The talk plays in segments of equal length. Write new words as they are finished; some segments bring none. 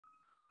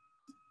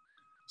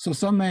So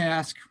some may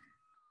ask,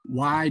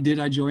 why did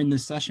I join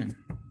this session?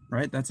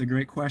 Right? That's a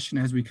great question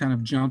as we kind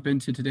of jump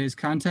into today's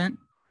content.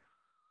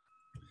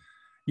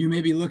 You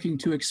may be looking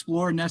to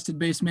explore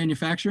nested-based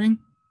manufacturing.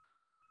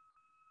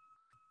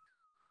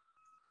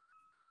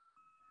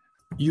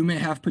 You may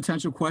have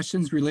potential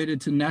questions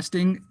related to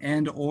nesting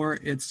and or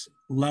its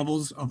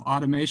levels of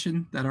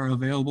automation that are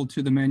available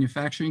to the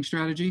manufacturing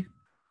strategy.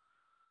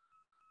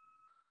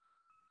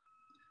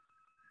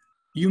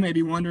 You may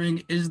be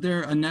wondering, is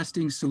there a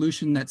nesting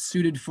solution that's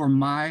suited for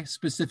my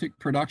specific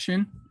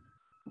production?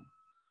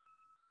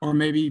 Or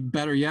maybe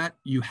better yet,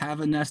 you have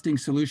a nesting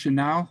solution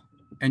now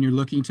and you're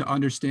looking to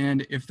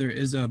understand if there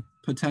is a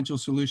potential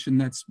solution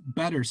that's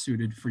better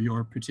suited for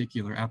your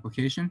particular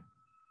application.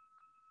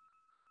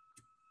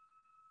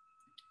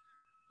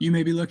 You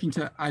may be looking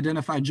to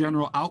identify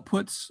general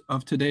outputs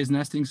of today's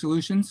nesting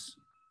solutions,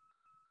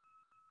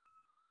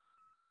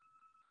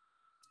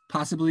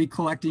 possibly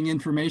collecting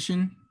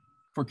information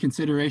for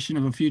consideration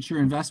of a future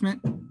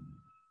investment.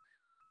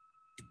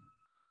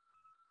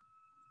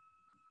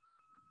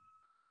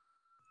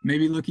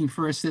 Maybe looking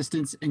for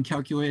assistance in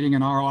calculating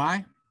an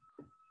ROI.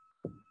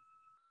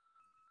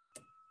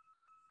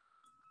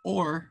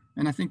 Or,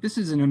 and I think this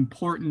is an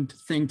important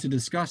thing to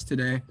discuss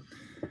today,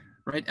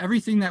 right?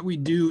 Everything that we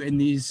do in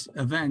these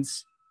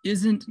events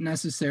isn't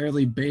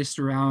necessarily based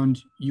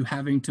around you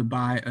having to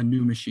buy a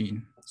new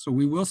machine. So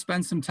we will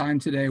spend some time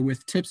today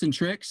with tips and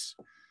tricks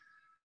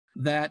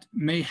that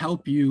may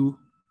help you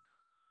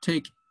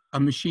take a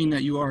machine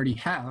that you already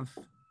have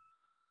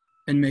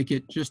and make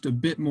it just a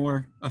bit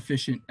more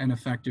efficient and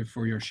effective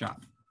for your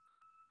shop.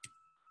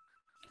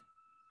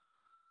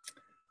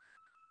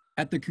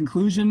 At the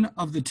conclusion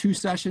of the 2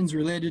 sessions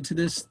related to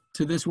this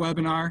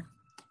webinar,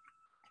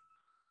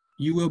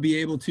 you will be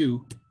able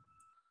to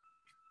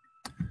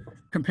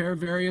compare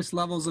various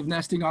levels of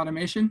nesting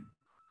automation,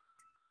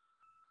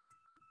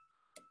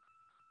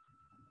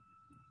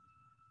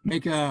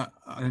 make a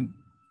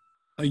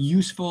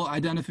useful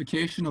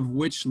identification of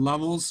which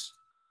levels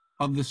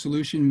of the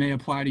solution may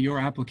apply to your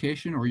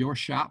application or your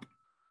shop.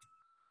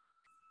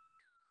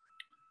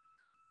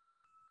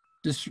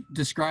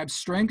 Describe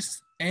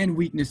strengths and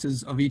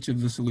weaknesses of each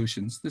of the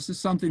solutions. This is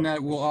something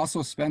that we'll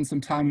also spend some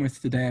time with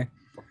today.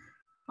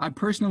 I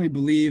personally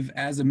believe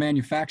as a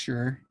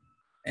manufacturer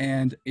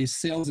and a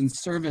sales and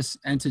service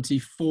entity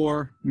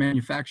for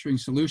manufacturing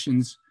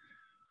solutions,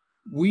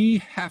 we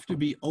have to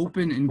be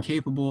open and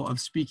capable of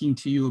speaking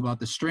to you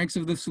about the strengths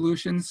of the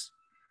solutions,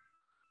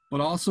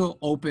 but also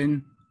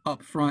open,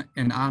 upfront,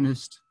 and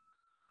honest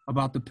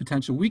about the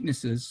potential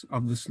weaknesses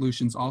of the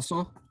solutions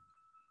also.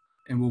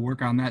 And we'll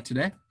work on that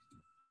today.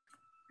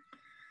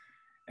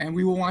 And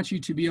we will want you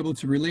to be able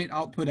to relate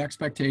output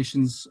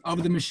expectations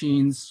of the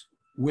machines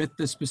with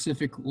the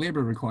specific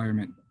labor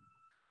requirement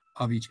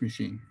of each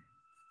machine.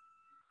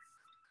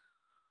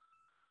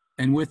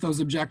 And with those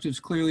objectives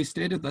clearly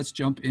stated, let's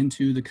jump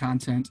into the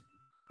content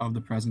of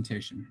the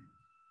presentation.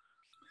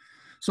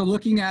 So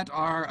looking at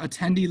our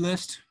attendee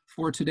list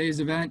for today's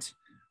event,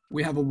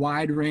 we have a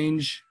wide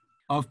range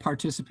of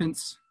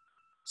participants,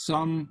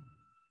 some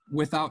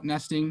without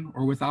nesting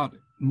or without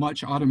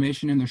much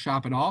automation in their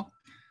shop at all,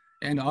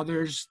 and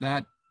others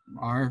that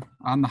are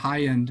on the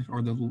high end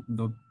or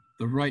the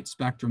right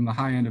spectrum, the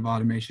high end of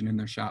automation in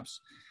their shops.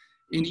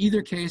 In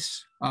either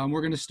case,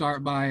 we're going to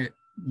start by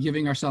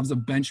giving ourselves a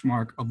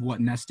benchmark of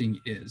what nesting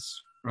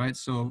is, right?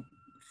 So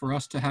for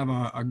us to have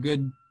a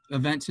good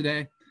event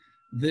today,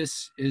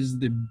 this is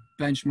the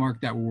benchmark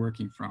that we're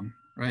working from,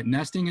 right?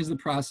 Nesting is the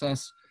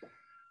process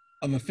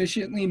of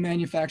efficiently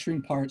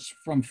manufacturing parts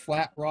from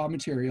flat raw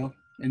material,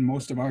 in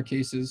most of our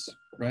cases,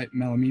 right,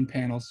 melamine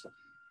panels,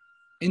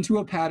 into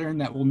a pattern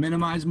that will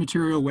minimize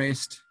material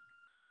waste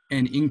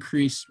and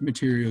increase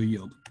material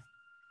yield.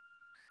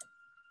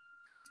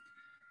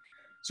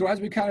 So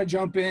as we kind of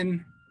jump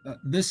in,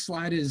 this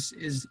slide is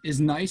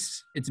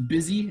nice. It's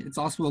busy. It's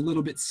also a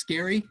little bit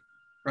scary,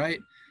 right?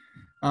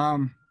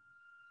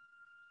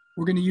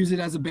 We're going to use it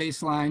as a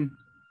baseline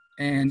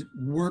and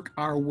work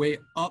our way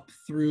up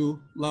through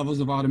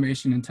levels of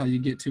automation until you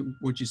get to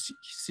what you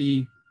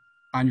see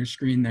on your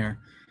screen there.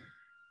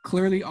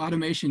 Clearly,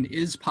 automation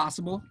is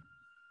possible,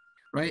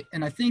 right?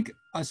 And I think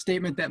a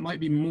statement that might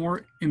be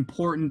more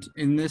important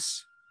in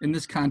this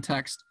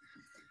context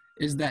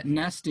is that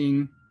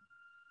nesting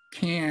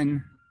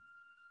can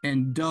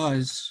and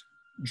does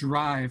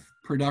drive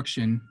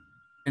production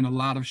in a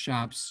lot of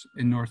shops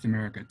in North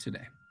America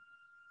today.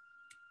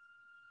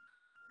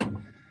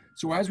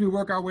 So as we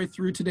work our way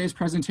through today's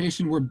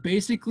presentation, we're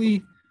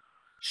basically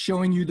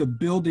showing you the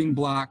building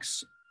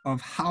blocks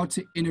of how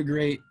to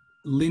integrate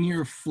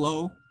linear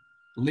flow,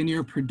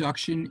 linear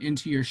production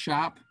into your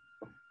shop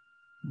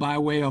by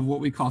way of what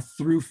we call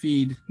through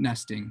feed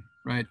nesting,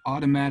 right?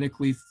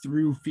 Automatically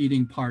through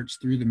feeding parts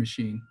through the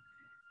machine.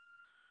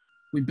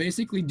 We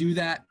basically do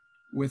that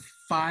with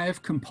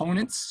 5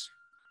 components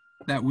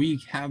that we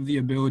have the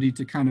ability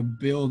to kind of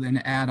build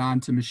and add on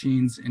to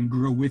machines and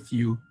grow with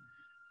you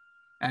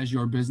as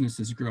your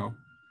businesses grow,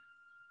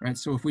 right?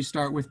 So if we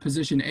start with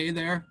position A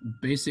there,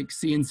 basic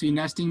CNC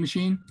nesting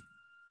machine,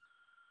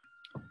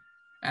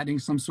 adding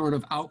some sort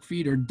of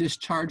outfeed or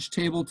discharge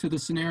table to the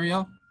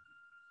scenario,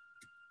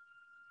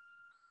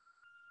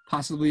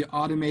 possibly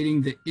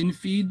automating the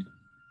infeed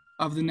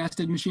of the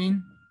nested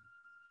machine,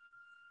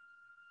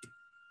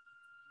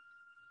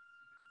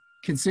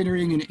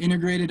 considering an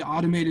integrated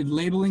automated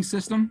labeling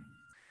system,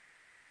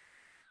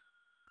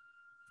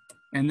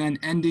 and then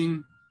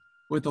ending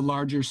with a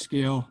larger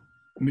scale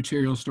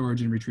material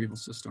storage and retrieval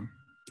system.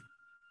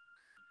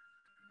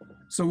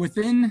 So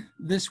within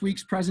this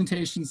week's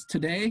presentations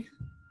today,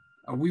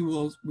 we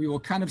will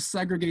kind of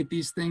segregate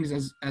these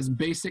things as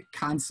basic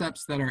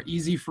concepts that are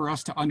easy for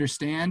us to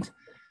understand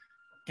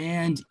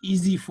and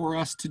easy for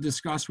us to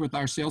discuss with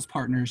our sales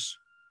partners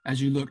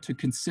as you look to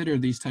consider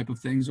these type of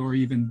things or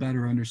even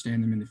better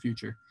understand them in the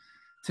future.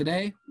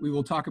 Today, we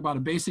will talk about a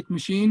basic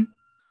machine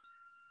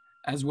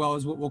as well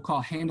as what we'll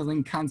call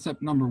handling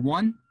concept number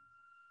 1.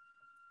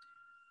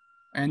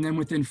 And then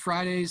within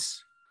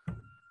Friday's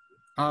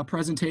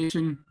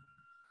presentation,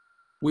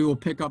 we will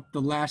pick up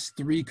the last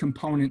 3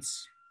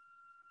 components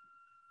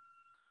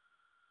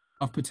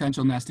of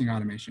potential nesting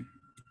automation.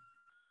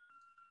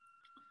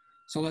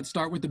 So let's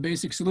start with the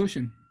basic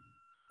solution,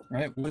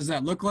 right? What does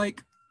that look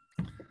like?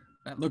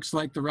 That looks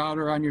like the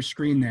router on your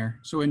screen there.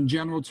 So in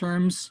general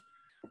terms,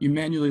 you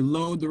manually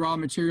load the raw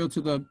material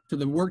to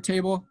the work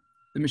table.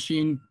 The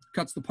machine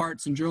cuts the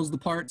parts and drills the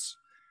parts,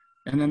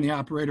 and then the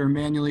operator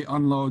manually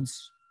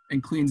unloads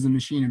and cleans the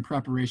machine in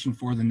preparation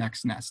for the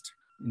next nest.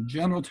 In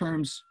general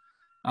terms,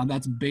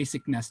 that's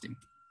basic nesting,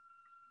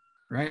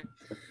 right?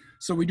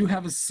 So we do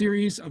have a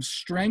series of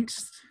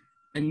strengths,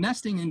 and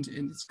nesting, and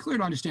it's clear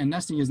to understand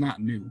nesting is not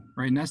new,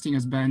 right? Nesting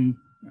has been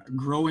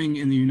growing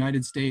in the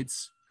United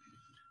States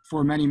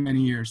for many,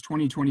 many years,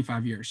 20,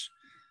 25 years.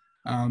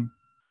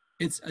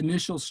 Its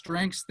initial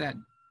strengths that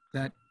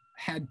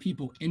had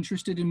people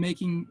interested in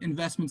making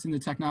investments in the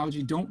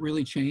technology don't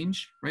really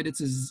change, right?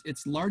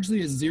 It's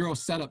largely a zero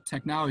setup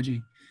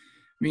technology,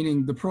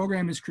 meaning the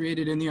program is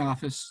created in the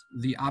office,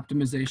 the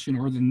optimization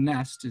or the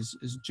nest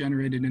is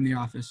generated in the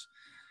office.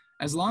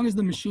 As long as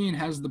the machine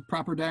has the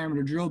proper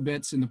diameter drill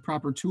bits and the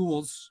proper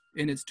tools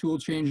in its tool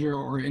changer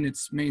or in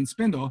its main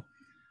spindle,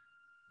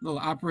 the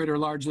operator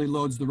largely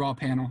loads the raw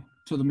panel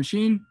to the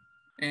machine,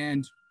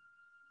 and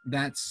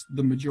that's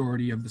the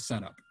majority of the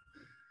setup.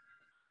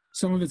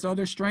 Some of its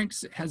other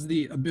strengths, it has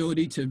the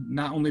ability to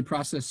not only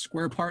process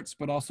square parts,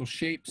 but also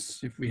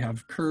shapes. If we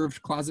have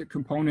curved closet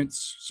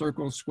components,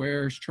 circles,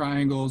 squares,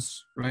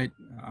 triangles, right?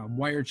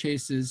 Wire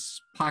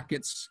chases,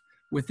 pockets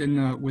within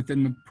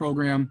the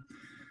program,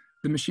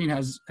 the machine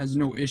has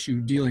no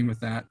issue dealing with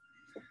that.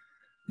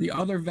 The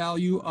other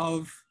value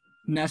of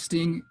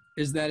nesting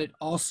is that it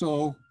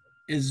also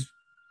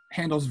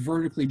handles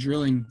vertically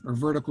drilling or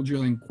vertical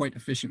drilling quite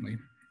efficiently.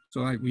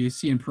 So we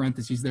see in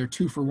parentheses there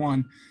 2 for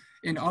 1.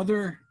 In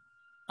other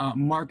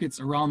markets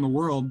around the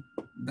world,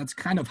 that's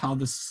kind of how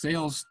the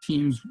sales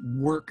teams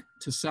work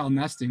to sell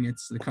nesting.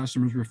 It's the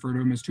customers refer to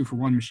them as 2 for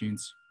 1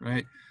 machines,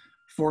 right?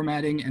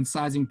 Formatting and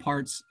sizing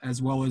parts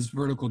as well as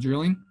vertical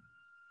drilling.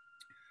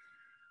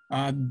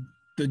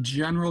 The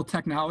general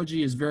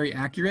technology is very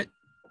accurate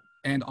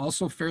and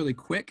also fairly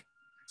quick.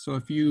 So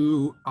if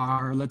you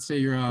are, let's say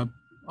you're a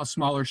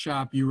smaller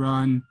shop, you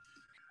run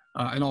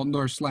an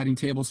Altenor sliding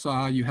table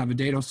saw, you have a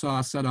dado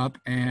saw set up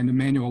and a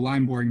manual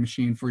line boring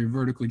machine for your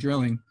vertically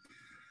drilling.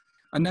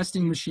 A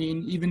nesting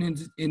machine, even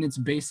in its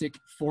basic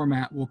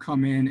format, will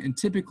come in and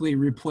typically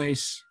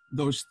replace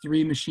those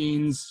 3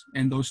 machines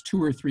and those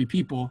 2 or 3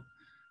 people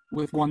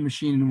with 1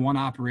 machine and 1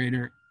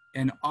 operator,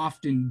 and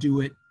often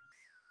do it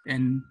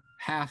in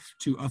half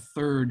to a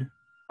third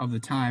of the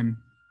time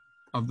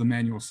of the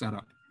manual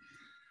setup.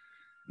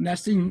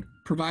 Nesting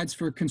provides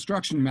for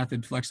construction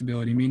method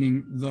flexibility,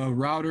 meaning the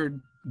router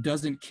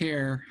doesn't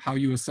care how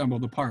you assemble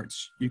the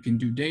parts. You can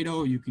do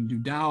dado, you can do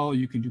dowel,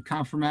 you can do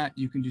conformat,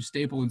 you can do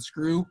staple and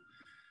screw.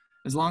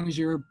 As long as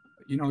you're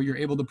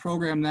able to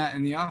program that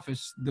in the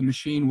office, the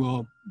machine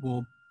will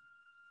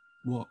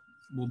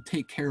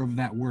take care of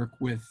that work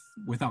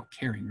without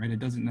caring, right? It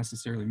doesn't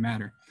necessarily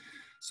matter.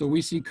 So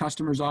we see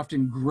customers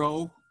often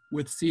grow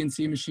with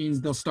CNC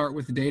machines. They'll start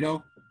with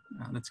dado.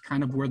 That's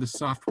kind of where the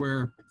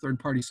software,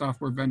 third-party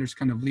software vendors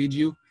kind of lead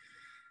you.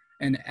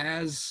 And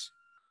as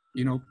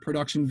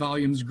production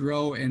volumes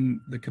grow and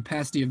the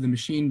capacity of the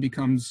machine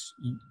becomes,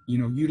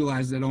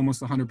 utilized at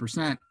almost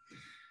 100%,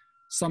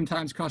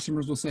 sometimes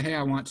customers will say, hey,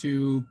 I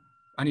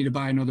need to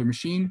buy another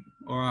machine,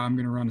 or I'm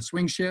going to run a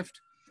swing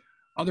shift.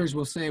 Others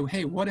will say,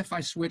 hey, what if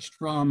I switched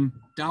from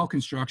dowel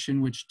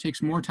construction, which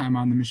takes more time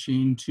on the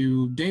machine,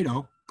 to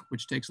dado,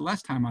 which takes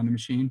less time on the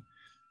machine?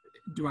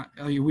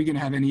 Are we going to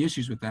have any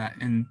issues with that?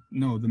 And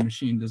no, the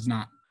machine does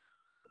not.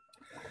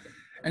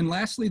 And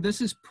lastly,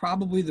 this is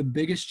probably the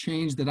biggest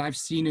change that I've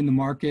seen in the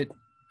market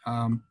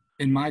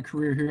in my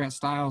career here at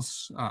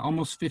Stiles.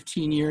 Almost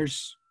 15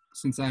 years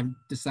since I've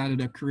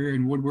decided a career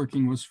in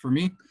woodworking was for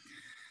me.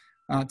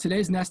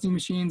 Today's nesting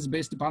machines,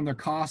 based upon their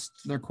cost,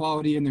 their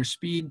quality, and their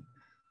speed,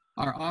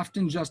 are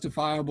often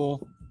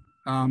justifiable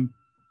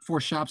for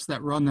shops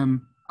that run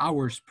them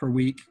hours per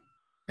week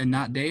and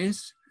not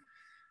days.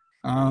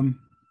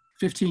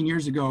 15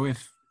 years ago,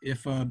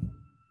 if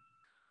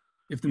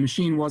the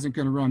machine wasn't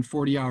going to run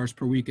 40 hours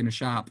per week in a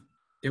shop,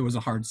 it was a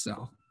hard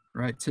sell,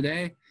 right?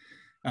 Today,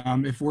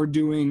 if we're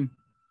doing,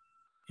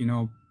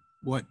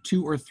 what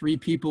 2 or 3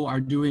 people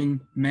are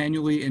doing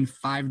manually in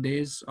 5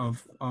 days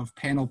of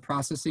panel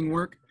processing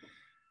work,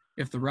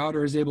 if the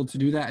router is able to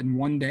do that in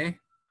 1 day,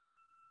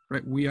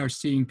 right, we are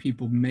seeing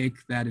people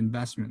make that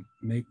investment.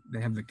 They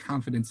have the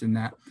confidence in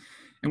that.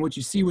 And what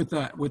you see with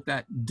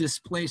that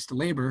displaced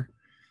labor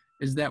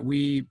is that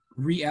we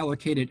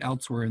reallocate it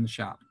elsewhere in the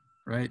shop,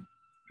 right?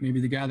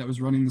 Maybe the guy that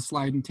was running the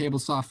sliding table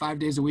saw 5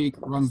 days a week,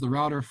 runs the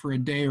router for a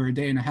day or a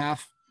day and a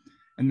half,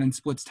 and then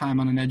splits time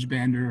on an edge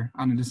bander,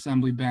 on an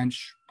assembly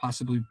bench,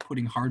 possibly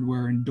putting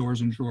hardware in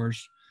doors and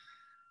drawers.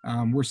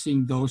 We're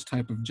seeing those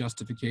type of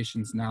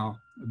justifications now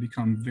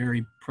become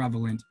very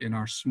prevalent in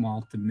our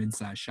small to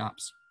mid-sized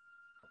shops.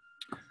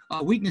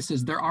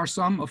 Weaknesses, there are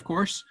some, of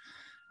course.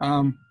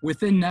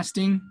 Within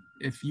nesting,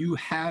 if you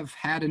have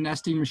had a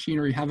nesting machine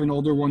or you have an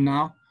older one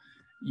now,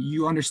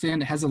 you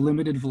understand it has a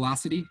limited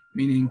velocity,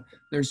 meaning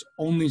there's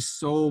only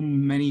so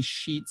many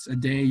sheets a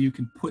day you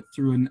can put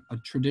through a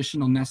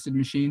traditional nested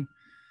machine.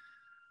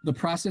 The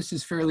process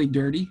is fairly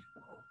dirty,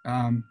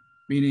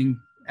 meaning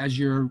as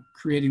you're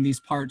creating these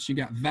parts, you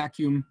got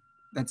vacuum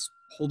that's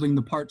holding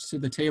the parts to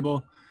the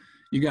table.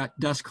 You got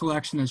dust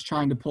collection that's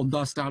trying to pull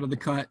dust out of the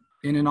cut.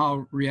 And in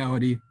all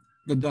reality,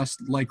 the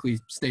dust likely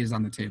stays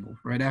on the table.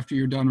 Right after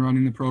you're done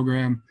running the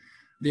program,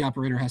 the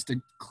operator has to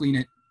clean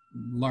it,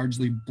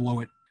 largely blow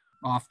it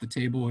off the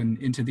table and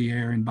into the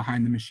air and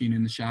behind the machine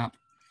in the shop.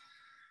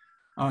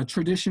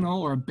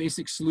 Traditional or a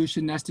basic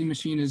solution nesting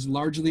machine is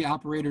largely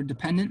operator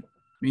dependent,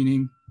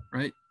 meaning,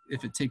 right,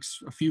 if it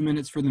takes a few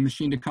minutes for the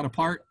machine to cut a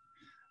part,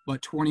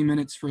 but 20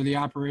 minutes for the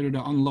operator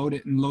to unload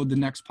it and load the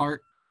next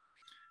part,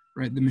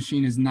 right, the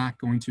machine is not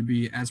going to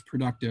be as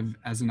productive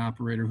as an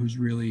operator who's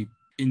really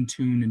in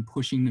tune and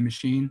pushing the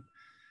machine.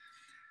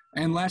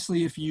 And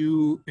lastly, if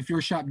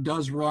your shop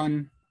does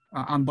run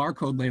on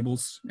barcode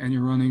labels and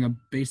you're running a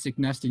basic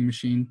nesting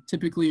machine,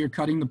 typically you're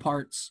cutting the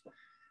parts,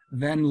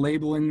 then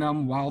labeling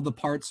them while the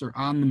parts are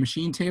on the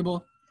machine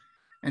table,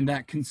 and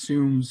that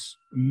consumes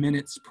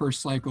minutes per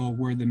cycle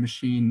where the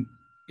machine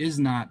is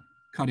not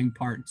cutting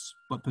parts,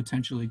 but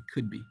potentially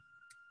could be.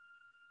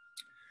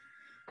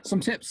 Some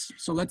tips.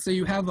 So let's say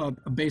you have a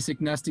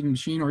basic nesting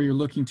machine or you're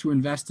looking to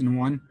invest in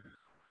one.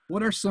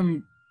 What are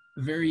some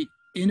very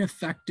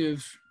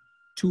ineffective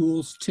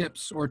tools,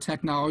 tips, or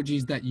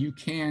technologies that you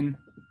can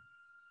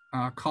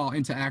call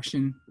into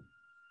action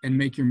and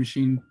make your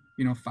machine,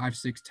 5,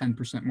 6,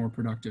 10% more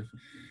productive?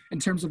 In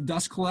terms of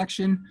dust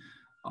collection,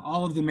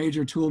 all of the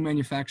major tool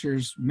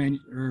manufacturers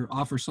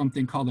offer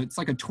something called, it's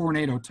like a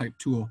tornado type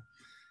tool.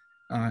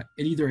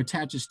 It either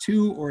attaches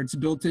to or it's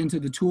built into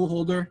the tool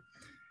holder,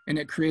 and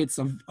it creates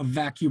a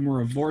vacuum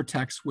or a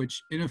vortex,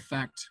 which in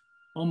effect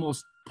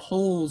almost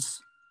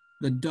pulls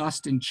the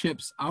dust and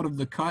chips out of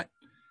the cut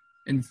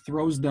and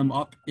throws them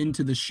up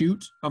into the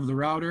chute of the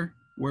router,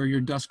 where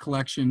your dust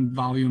collection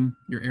volume,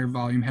 your air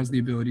volume, has the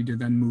ability to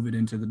then move it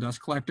into the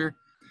dust collector.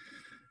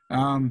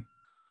 I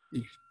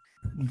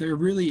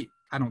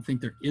don't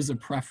think there is a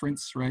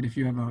preference, right? If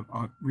you have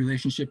a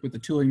relationship with the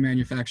tooling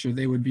manufacturer,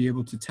 they would be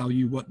able to tell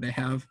you what they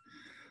have.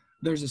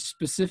 There's a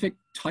specific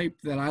type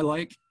that I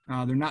like.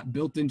 They're not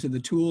built into the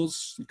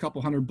tools, a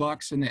couple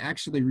 $100, and they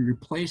actually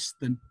replace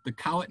the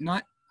cowet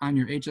nut on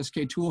your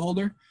HSK tool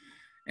holder,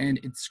 and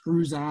it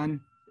screws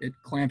on, it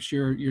clamps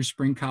your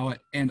spring cowet,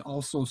 and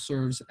also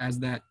serves as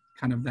that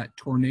kind of that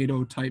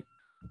tornado type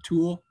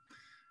tool,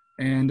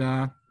 and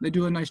they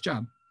do a nice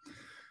job.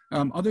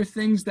 Other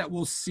things that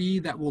we'll see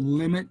that will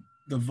limit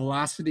the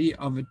velocity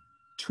of a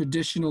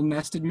traditional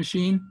nested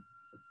machine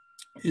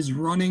is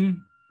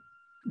running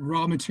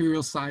raw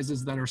material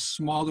sizes that are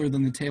smaller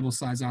than the table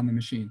size on the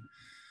machine.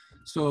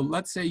 So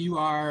let's say you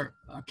are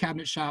a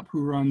cabinet shop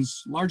who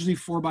runs largely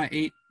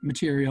 4x8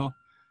 material,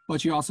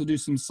 but you also do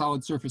some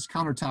solid surface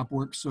countertop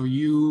work. So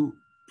you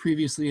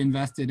previously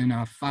invested in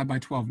a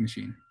 5x12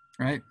 machine,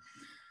 right?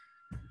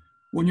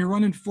 When you're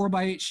running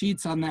 4x8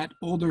 sheets on that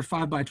older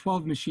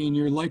 5x12 machine,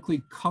 you're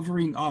likely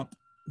covering up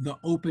the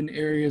open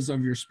areas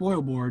of your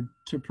spoil board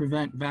to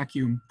prevent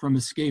vacuum from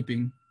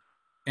escaping,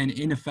 and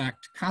in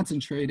effect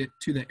concentrate it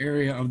to the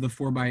area of the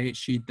 4x8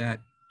 sheet that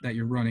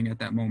you're running at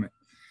that moment.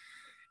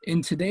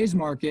 In today's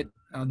market,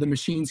 the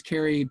machines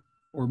carry,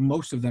 or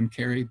most of them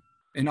carry,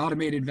 an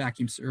automated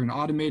vacuum or an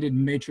automated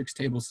matrix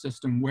table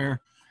system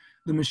where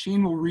the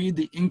machine will read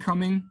the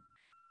incoming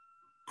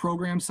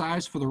program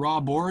size for the raw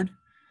board,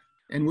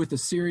 and with a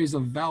series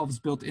of valves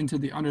built into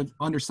the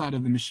underside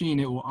of the machine,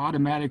 it will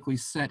automatically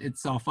set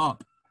itself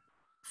up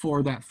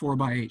for that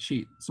 4x8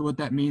 sheet. So what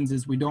that means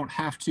is we don't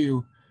have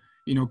to,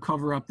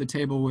 cover up the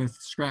table with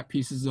scrap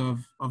pieces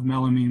of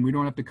melamine. We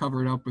don't have to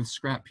cover it up with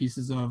scrap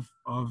pieces of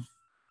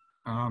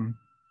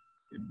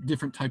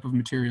different type of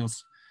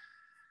materials.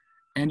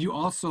 And you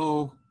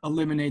also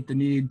eliminate the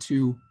need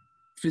to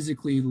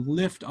physically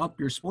lift up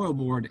your spoil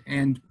board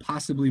and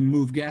possibly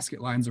move gasket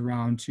lines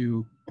around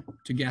to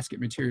gasket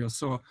materials.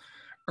 So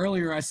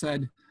earlier I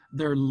said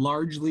they're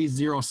largely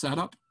zero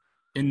setup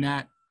in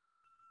that,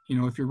 you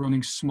know, if you're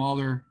running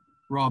smaller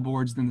raw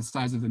boards than the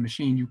size of the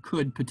machine, you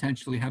could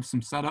potentially have some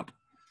setup.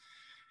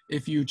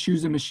 If you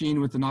choose a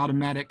machine with an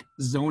automatic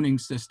zoning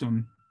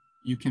system,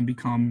 you can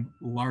become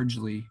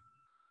largely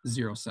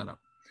zero setup.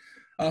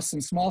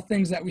 Some small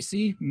things that we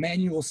see,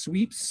 manual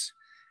sweeps.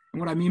 And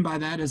what I mean by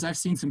that is I've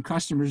seen some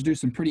customers do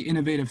some pretty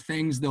innovative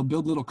things. They'll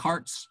build little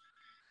carts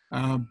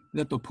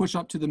that they'll push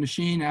up to the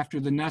machine after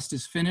the nest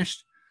is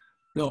finished.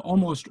 They'll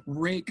almost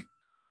rake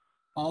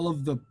all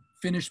of the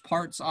finished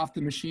parts off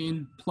the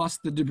machine, plus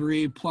the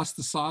debris, plus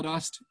the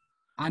sawdust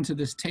onto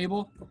this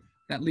table.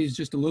 That leaves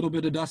just a little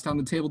bit of dust on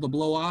the table to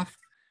blow off.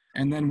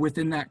 And then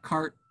within that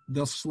cart,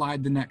 they'll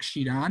slide the next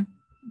sheet on.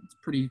 It's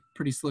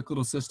pretty slick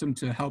little system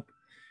to help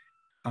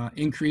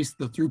increase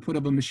the throughput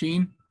of a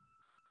machine.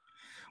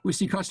 We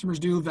see customers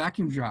do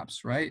vacuum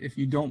drops, right? If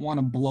you don't want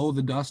to blow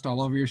the dust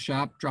all over your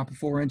shop, drop a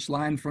 4-inch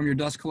line from your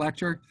dust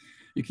collector.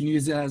 You can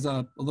use it as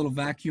a little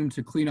vacuum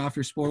to clean off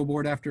your spoil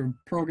board after a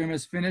program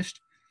is finished.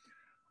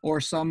 Or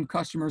some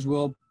customers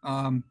will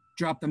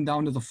drop them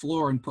down to the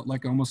floor and put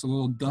like almost a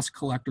little dust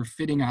collector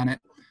fitting on it.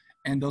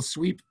 And they'll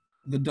sweep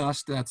the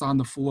dust that's on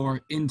the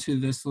floor into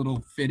this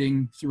little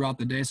fitting throughout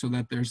the day so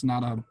that there's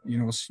not a, you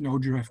know, a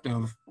snowdrift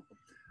of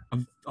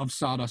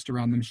sawdust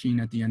around the machine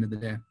at the end of the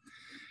day.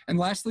 And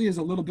lastly is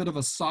a little bit of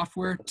a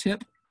software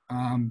tip.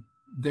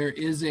 There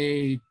is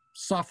a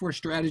software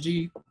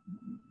strategy.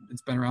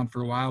 It's been around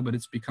for a while, but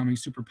it's becoming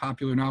super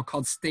popular now,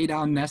 called stay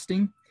down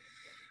nesting.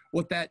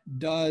 What that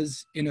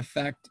does in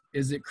effect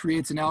is it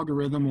creates an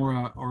algorithm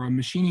or a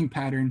machining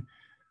pattern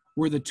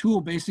where the tool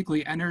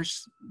basically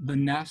enters the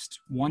nest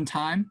one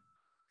time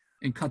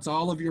and cuts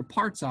all of your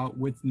parts out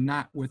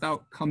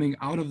without coming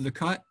out of the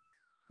cut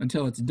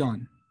until it's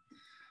done.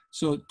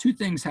 So two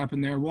things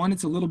happen there. One,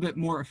 it's a little bit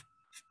more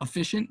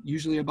efficient,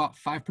 usually about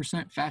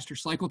 5% faster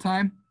cycle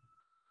time.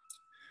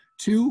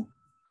 Two,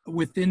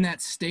 within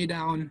that stay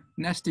down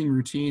nesting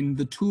routine,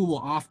 the tool will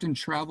often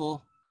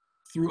travel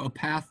through a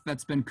path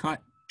that's been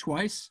cut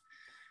twice,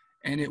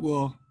 and it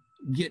will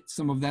get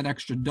some of that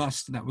extra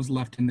dust that was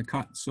left in the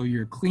cut. So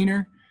you're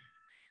cleaner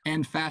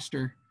and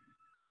faster.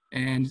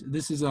 And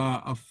this is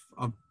a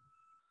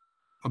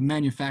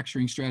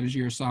manufacturing strategy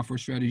or software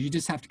strategy. You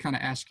just have to kind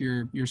of ask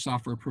your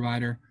software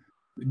provider,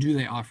 do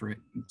they offer it?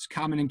 It's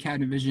common in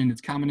Cabinet Vision,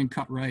 it's common in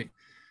CutRight,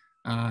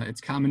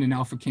 it's common in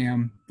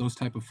AlphaCam, those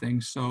type of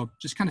things. So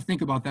just kind of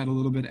think about that a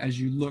little bit as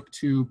you look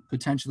to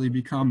potentially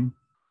become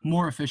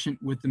more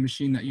efficient with the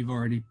machine that you've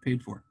already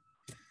paid for.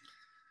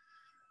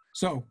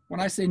 So when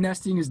I say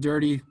nesting is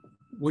dirty,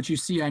 what you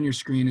see on your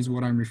screen is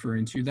what I'm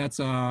referring to. That's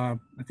I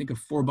think a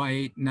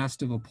 4x8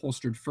 nest of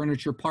upholstered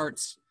furniture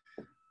parts.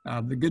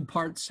 The good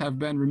parts have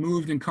been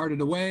removed and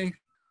carted away.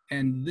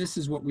 And this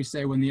is what we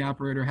say when the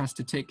operator has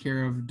to take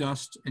care of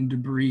dust and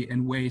debris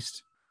and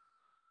waste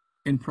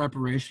in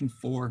preparation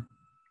for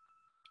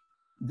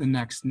the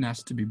next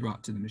nest to be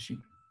brought to the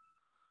machine.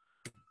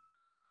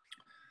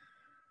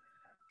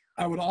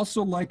 I would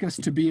also like us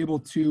to be able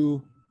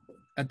to,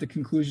 at the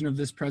conclusion of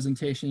this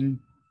presentation,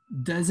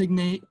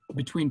 designate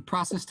between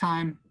process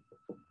time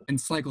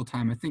and cycle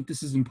time. I think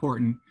this is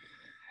important.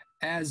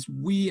 As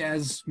we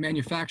as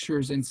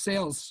manufacturers and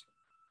sales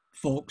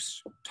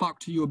folks talk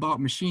to you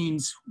about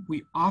machines,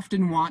 we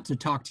often want to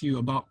talk to you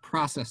about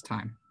process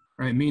time,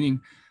 right? Meaning,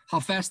 how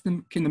fast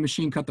can the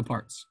machine cut the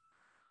parts?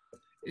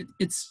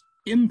 It's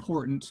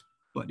important,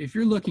 but if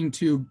you're looking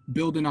to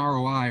build an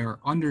ROI or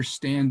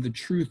understand the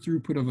true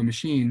throughput of a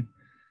machine,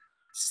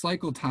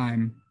 cycle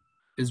time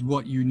is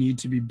what you need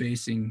to be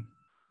basing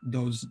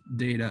those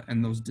data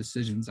and those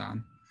decisions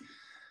on.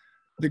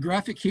 The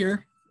graphic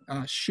here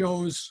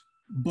shows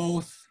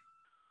both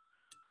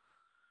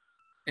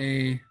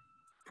a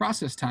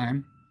process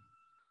time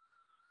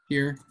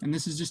here, and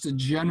this is just a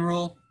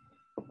general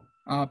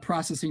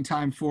processing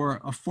time for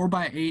a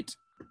 4x8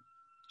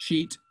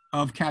 sheet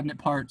of cabinet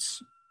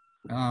parts,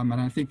 and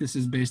I think this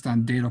is based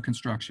on dado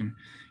construction.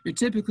 You're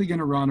typically going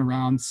to run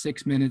around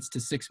 6 minutes to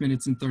 6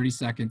 minutes and 30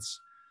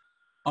 seconds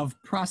of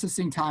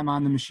processing time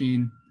on the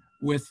machine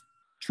with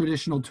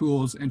traditional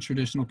tools and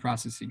traditional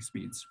processing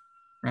speeds,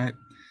 right?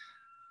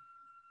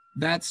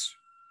 That's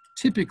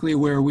typically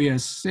where we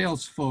as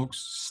sales folks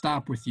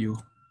stop with you.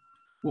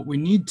 What we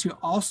need to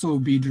also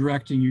be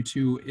directing you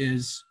to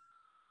is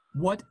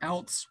what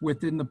else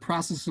within the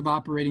process of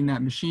operating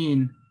that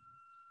machine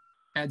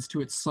adds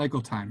to its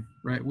cycle time,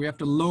 right? We have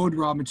to load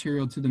raw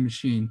material to the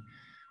machine.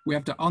 We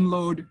have to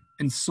unload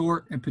and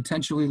sort and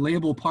potentially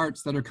label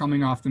parts that are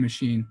coming off the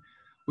machine.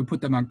 We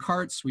put them on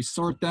carts, we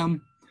sort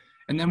them,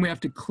 and then we have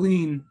to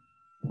clean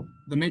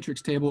the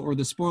matrix table or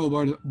the spoil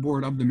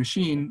board of the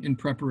machine in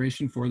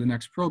preparation for the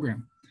next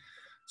program.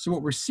 So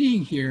what we're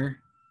seeing here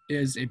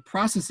is a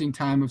processing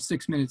time of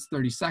 6 minutes,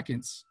 30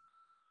 seconds,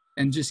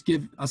 and just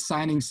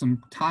assigning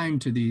some time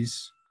to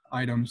these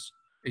items,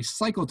 a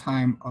cycle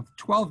time of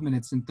 12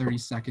 minutes and 30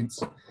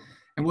 seconds.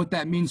 And what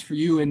that means for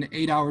you in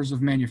 8 hours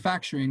of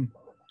manufacturing,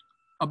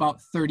 about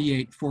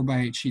 38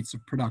 4x8 sheets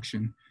of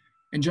production.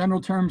 In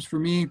general terms, for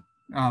me,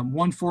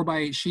 one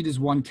 4x8 sheet is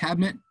one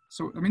cabinet.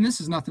 So, I mean, this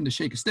is nothing to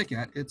shake a stick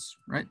at. It's,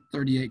 right,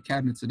 38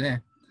 cabinets a day.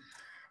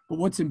 But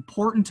what's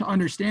important to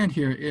understand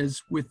here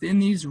is within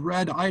these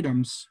red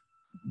items,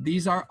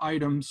 these are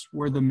items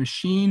where the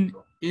machine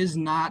is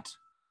not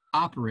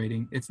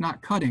operating, it's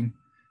not cutting,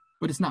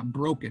 but it's not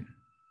broken,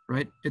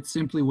 right? It's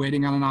simply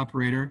waiting on an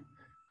operator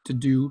to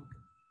do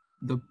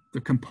the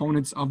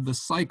components of the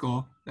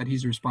cycle that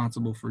he's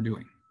responsible for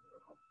doing.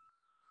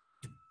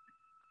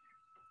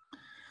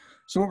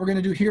 So what we're going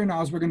to do here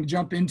now is we're going to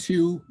jump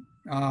into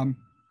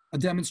a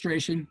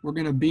demonstration. We're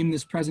going to beam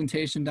this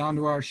presentation down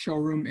to our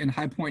showroom in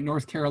High Point,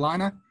 North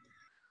Carolina,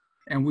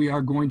 and we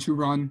are going to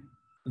run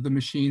the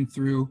machine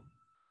through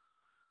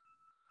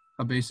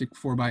a basic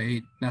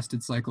 4x8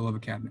 nested cycle of a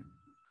cabinet.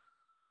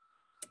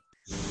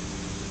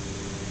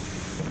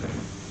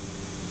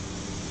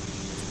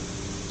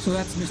 So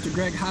that's Mr.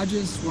 Greg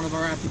Hodges, one of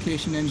our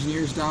application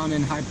engineers down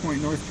in High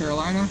Point, North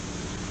Carolina. You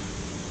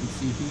can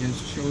see he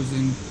has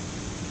chosen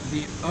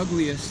the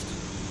ugliest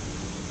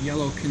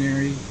yellow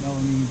canary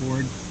melamine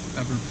board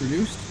ever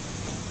produced.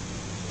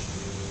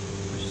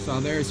 What you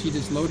saw there is he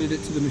just loaded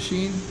it to the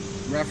machine,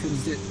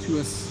 referenced it to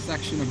a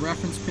section of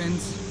reference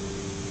pins,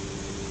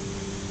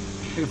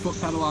 hit a foot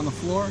pedal on the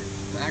floor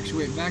to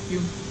actuate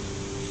vacuum,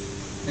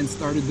 and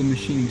started the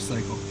machining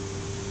cycle.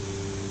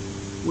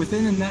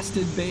 Within a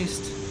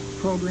nested-based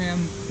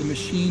program, the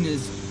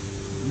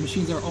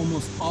machines are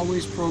almost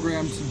always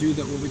programmed to do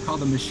what we call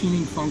the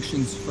machining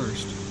functions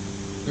first.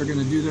 They're going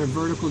to do their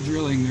vertical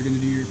drilling. They're going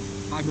to do your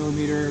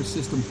 5mm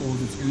system holes.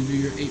 It's going to do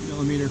your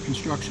 8mm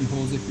construction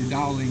holes if you're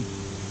doweling.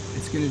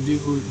 It's going to do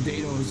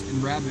dados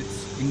and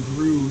rabbets and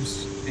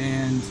grooves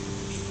and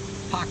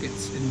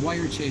pockets and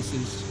wire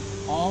chases,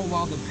 all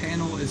while the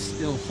panel is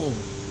still whole.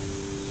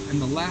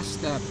 And the last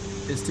step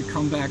is to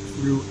come back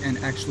through and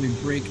actually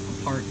break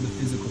apart the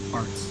physical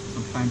parts.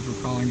 Sometimes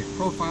we're calling it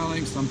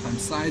profiling,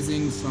 sometimes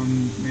sizing,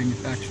 some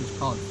manufacturers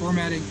call it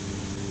formatting.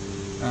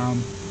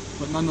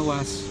 But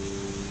nonetheless,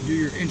 do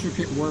your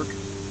intricate work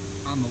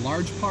on the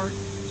large part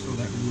so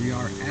that we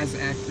are as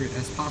accurate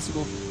as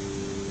possible.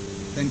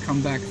 Then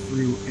come back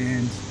through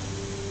and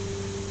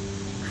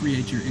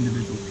create your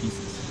individual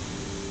pieces.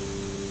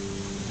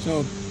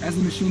 So as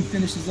the machine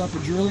finishes up a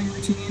drilling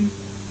routine,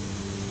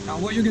 now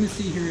what you're going to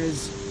see here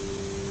is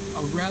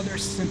a rather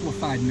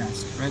simplified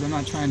nest, right? I'm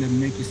not trying to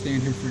make you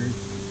stand here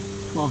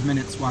for 12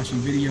 minutes watching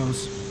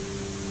videos.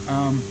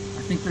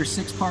 I think there's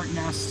 6-part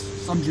nests,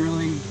 some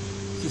drilling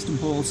system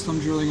holes, some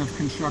drilling of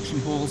construction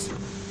holes.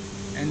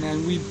 And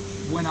then we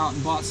went out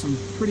and bought some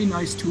pretty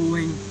nice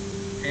tooling,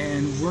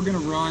 and we're going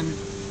to run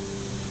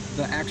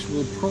the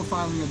actual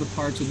profiling of the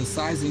parts or the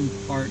sizing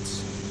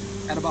parts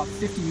at about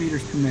 50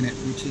 meters per minute,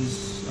 which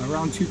is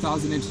around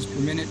 2,000 inches per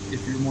minute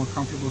if you're more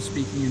comfortable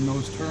speaking in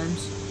those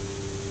terms.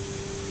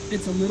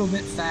 It's a little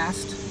bit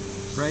fast,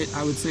 right?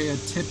 I would say a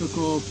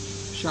typical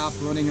shop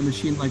running a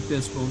machine like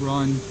this will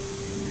run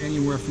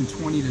anywhere from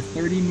 20 to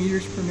 30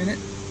 meters per minute.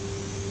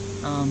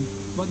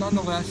 But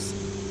nonetheless,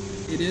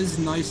 it is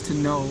nice to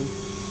know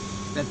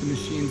that the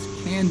machines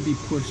can be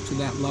pushed to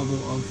that level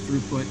of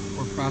throughput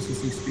or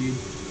processing speed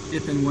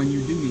if and when you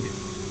do need it.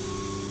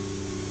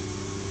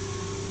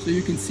 So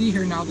you can see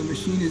here now the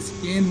machine is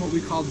in what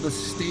we call the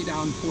stay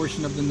down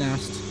portion of the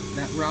nest.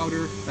 That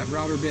router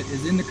bit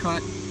is in the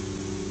cut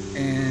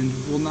and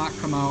will not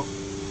come out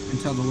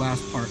until the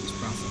last part is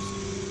processed.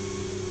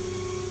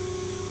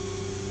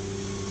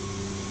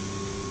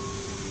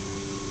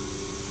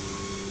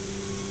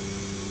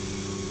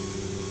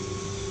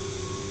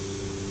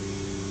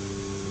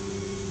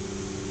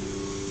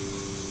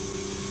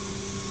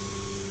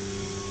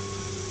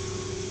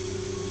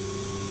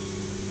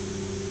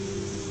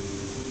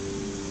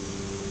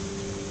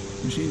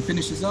 Machine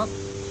finishes up,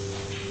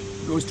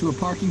 goes to a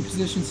parking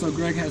position so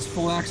Greg has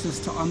full access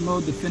to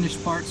unload the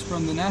finished parts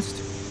from the nest.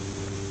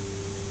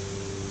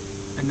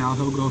 And now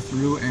he'll go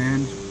through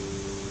and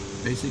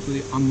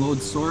basically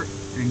unload, sort,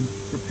 and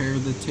prepare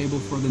the table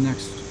for the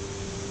next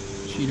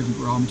sheet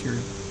of raw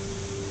material.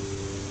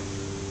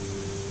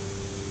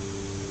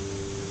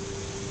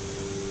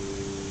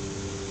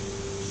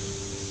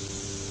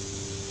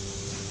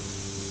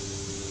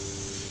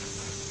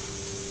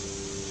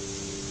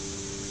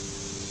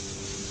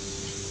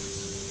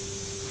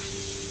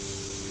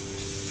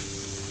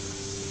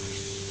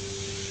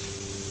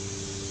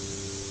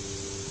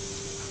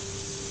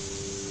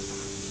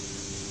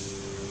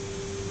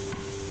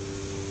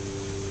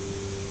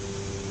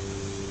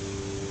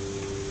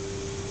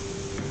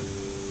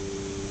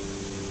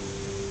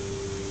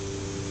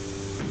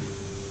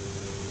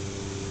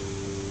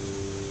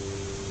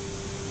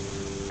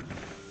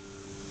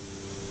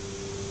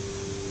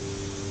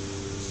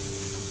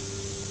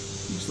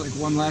 Just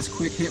like one last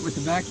quick hit with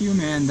the vacuum,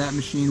 and that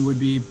machine would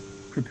be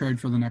prepared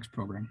for the next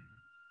program.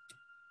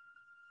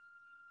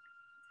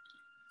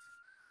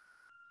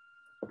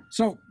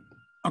 So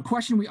a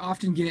question we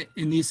often get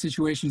in these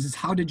situations is,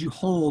 how did you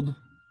hold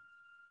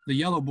the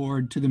yellow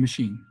board to the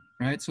machine,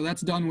 right? So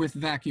that's done with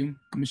vacuum.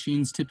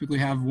 Machines typically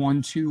have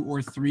 1, 2,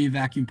 or 3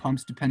 vacuum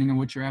pumps, depending on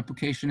what your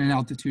application and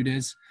altitude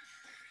is.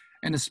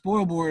 And the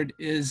spoil board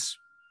is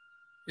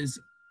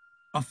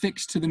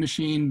affixed to the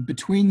machine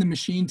between the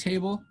machine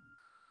table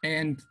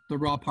and the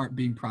raw part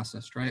being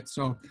processed, right?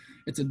 So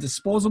it's a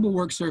disposable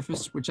work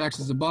surface, which acts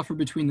as a buffer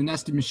between the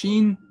nested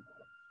machine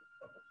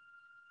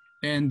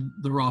and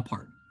the raw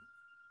part.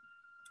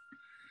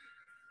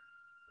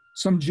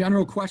 Some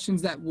general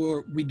questions that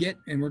we get,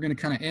 and we're going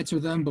to kind of answer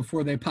them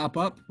before they pop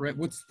up, right?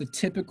 What's the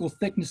typical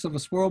thickness of a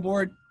spoil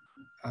board?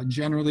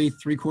 Generally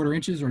 3/4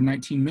 inches or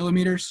 19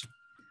 millimeters.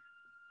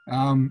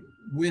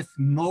 With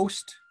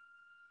most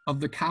of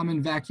the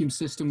common vacuum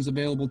systems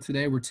available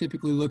today, we're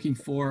typically looking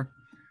for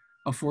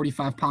a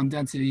 45-pound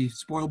density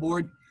spoil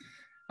board.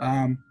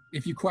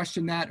 If you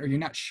question that or you're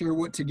not sure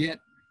what to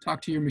get,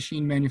 talk to your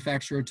machine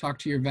manufacturer, talk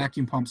to your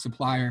vacuum pump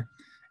supplier,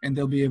 and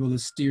they'll be able to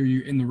steer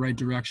you in the right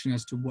direction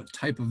as to what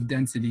type of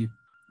density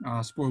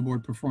spoil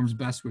board performs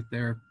best with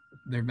their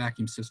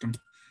vacuum system.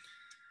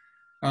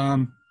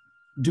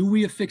 Do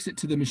we affix it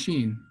to the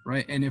machine,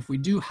 right? And if we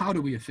do, how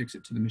do we affix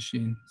it to the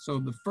machine? So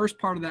the first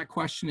part of that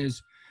question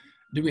is,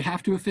 do we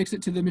have to affix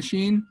it to the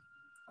machine?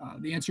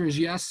 The answer is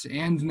yes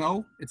and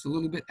no. It's a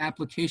little bit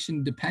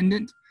application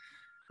dependent.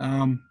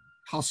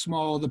 How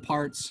small are the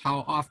parts?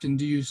 How often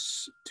do you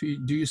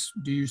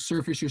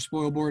surface your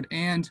spoil board?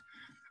 And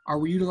are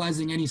we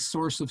utilizing any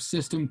source of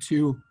system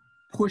to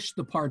push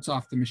the parts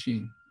off the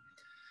machine?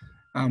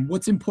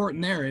 What's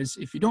important there is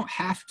if you don't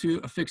have to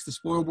affix the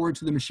spoil board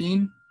to the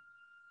machine,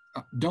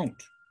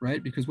 don't,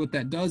 right? Because what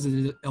that does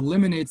is it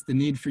eliminates the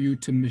need for you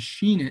to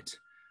machine it,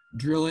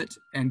 drill it,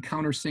 and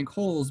countersink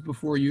holes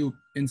before you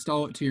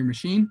install it to your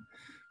machine.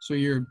 So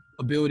your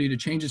ability to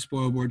change a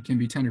spoil board can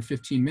be 10 or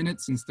 15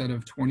 minutes instead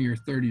of 20 or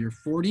 30 or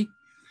 40.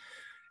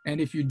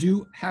 And if you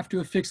do have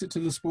to affix it to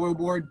the spoil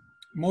board,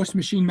 most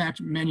machine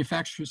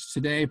manufacturers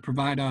today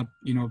provide a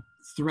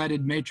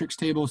threaded matrix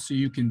table, so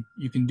you can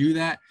do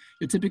that.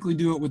 You typically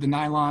do it with a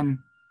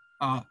nylon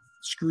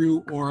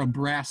screw or a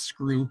brass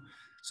screw,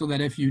 so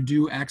that if you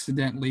do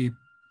accidentally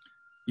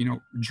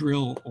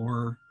drill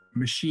or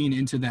machine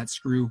into that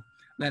screw,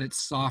 that it's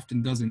soft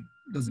and doesn't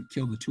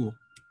kill the tool.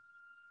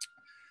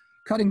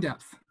 Cutting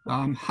depth.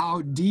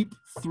 How deep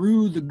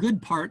through the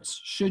good parts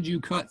should you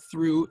cut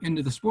through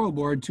into the spoil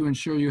board to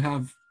ensure you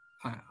have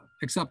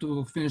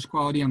acceptable finish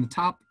quality on the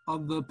top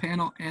of the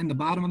panel and the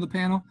bottom of the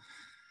panel?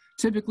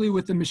 Typically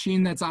with the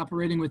machine that's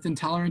operating within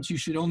tolerance, you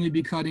should only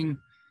be cutting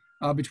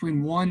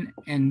between 0.1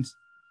 and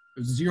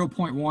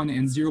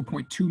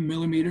 0.2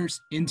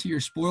 millimeters into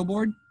your spoil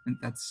board. And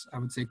that's, I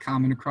would say,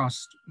 common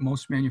across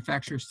most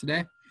manufacturers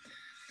today.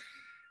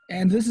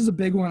 And this is a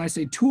big one. I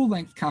say tool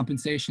length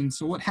compensation.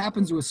 So what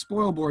happens with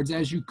spoil boards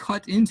as you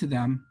cut into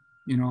them,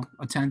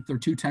 1/10 or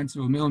 2/10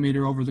 of a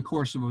millimeter over the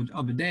course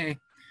of a day,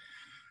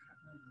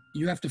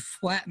 you have to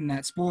flatten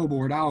that spoil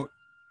board out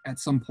at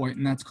some point,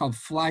 and that's called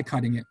fly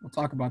cutting it. We'll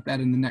talk about that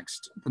in the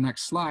next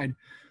slide.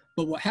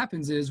 But what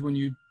happens is when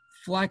you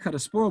fly cut a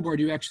spoil board,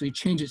 you actually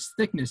change its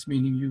thickness,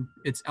 meaning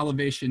its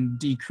elevation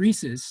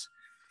decreases.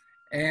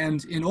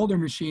 And in older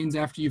machines,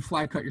 after you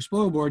fly cut your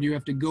spoil board, you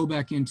have to go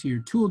back into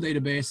your tool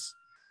database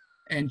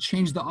and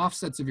change the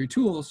offsets of your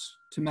tools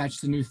to match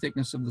the new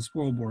thickness of the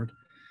spoil board.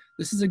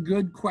 This is a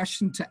good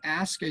question to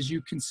ask as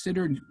you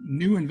consider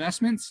new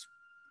investments,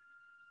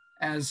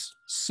 as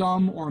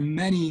some or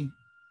many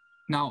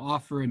now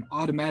offer an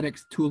automatic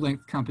tool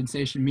length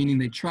compensation, meaning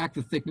they track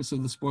the thickness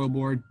of the spoil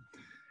board,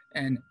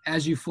 and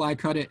as you fly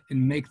cut it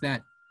and make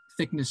that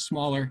thickness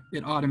smaller,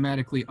 it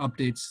automatically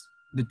updates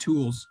the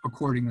tools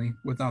accordingly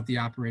without the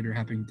operator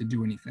having to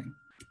do anything.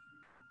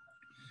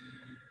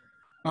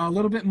 A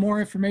little bit more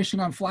information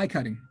on fly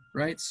cutting,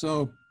 right?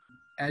 So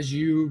as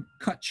you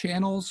cut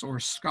channels or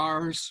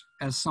scars,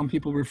 as some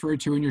people refer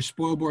to in your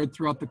spoil board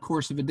throughout the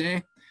course of a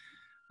day,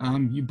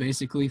 you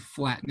basically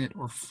flatten it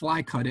or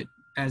fly cut it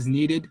as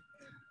needed.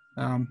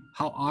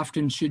 How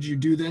often should you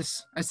do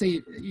this? I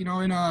say,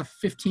 in a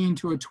 15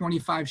 to a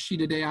 25 sheet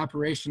a day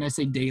operation, I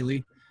say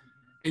daily.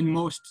 In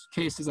most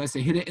cases, I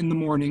say hit it in the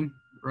morning,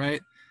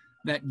 right?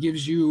 That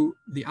gives you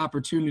the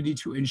opportunity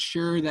to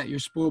ensure that your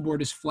spoil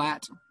board is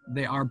flat.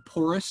 They are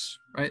porous,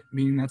 right?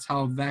 Meaning that's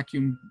how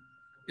vacuum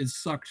is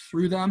sucked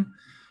through them.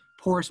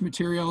 Porous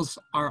materials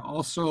are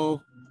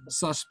also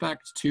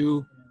suspect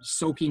to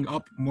soaking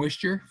up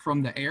moisture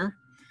from the air,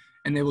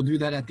 and they will do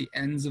that at the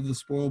ends of the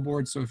spoil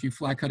board. So if you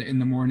fly cut it in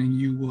the morning,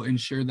 you will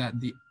ensure that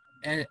the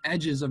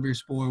edges of your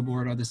spoil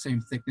board are the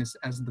same thickness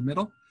as the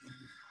middle.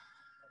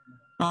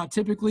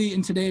 Typically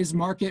in today's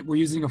market, we're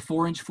using a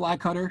 4-inch fly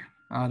cutter.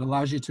 It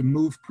allows you to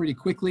move pretty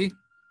quickly.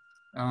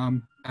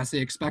 As the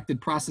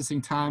expected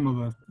processing time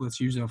of let's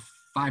use a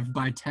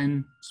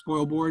 5x10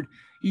 spoil board,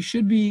 you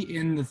should be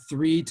in the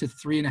 3 to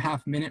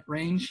 3.5 minute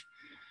range.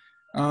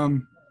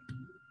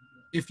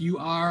 If you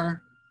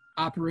are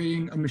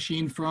operating a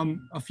machine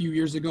from a few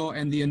years ago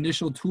and the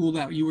initial tool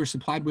that you were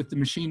supplied with the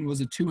machine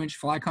was a 2-inch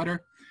fly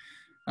cutter,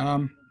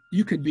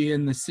 you could be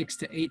in the 6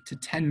 to 8 to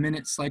 10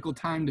 minute cycle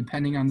time,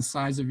 depending on the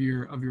size of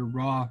your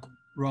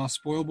raw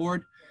spoil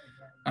board.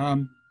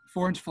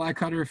 4-inch fly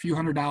cutter, a few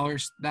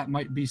 $100s, that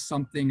might be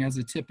something as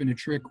a tip and a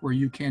trick where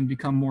you can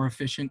become more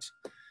efficient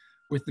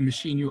with the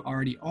machine you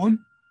already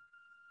own.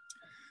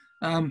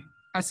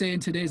 I say in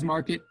today's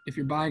market, if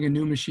you're buying a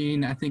new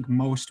machine, I think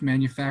most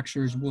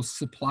manufacturers will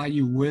supply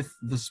you with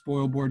the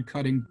spoil board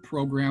cutting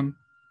program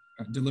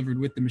delivered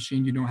with the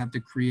machine. You don't have to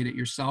create it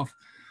yourself.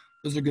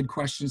 Those are good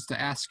questions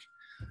to ask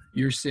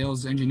your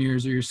sales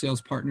engineers or your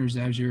sales partners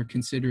as you're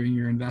considering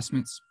your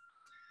investments.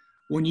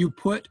 When you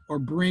put or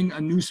bring a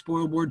new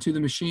spoil board to the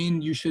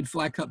machine, you should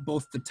flat cut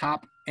both the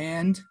top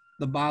and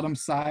the bottom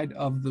side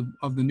of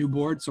the new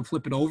board. So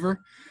flip it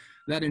over.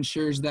 That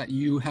ensures that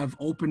you have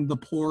opened the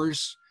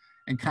pores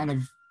and kind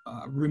of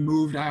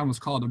removed, I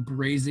almost call it a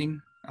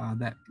brazing,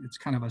 that it's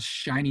kind of a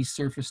shiny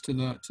surface to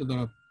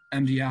the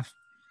MDF,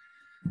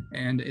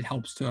 and it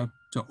helps to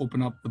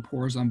open up the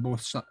pores on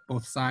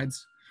both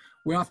sides.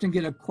 We often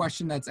get a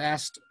question that's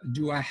asked,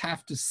 do I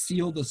have to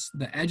seal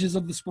the edges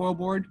of the spoil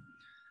board?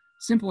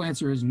 Simple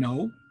answer is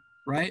no,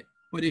 right?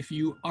 But if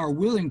you are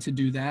willing to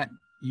do that,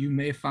 you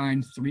may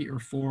find 3 or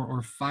 4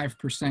 or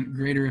 5%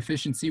 greater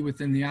efficiency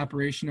within the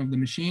operation of the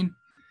machine.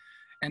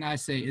 And I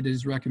say it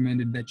is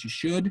recommended that you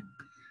should.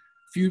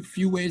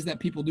 Few ways that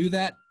people do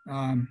that.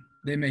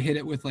 They may hit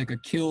it with like a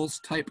Kills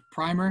type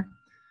primer.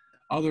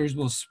 Others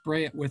will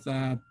spray it with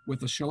a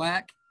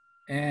shellac,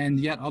 and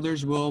yet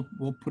others will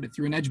put it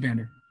through an edge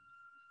bander.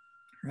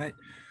 Right?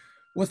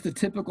 What's the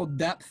typical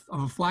depth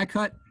of a fly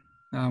cut?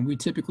 We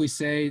typically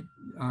say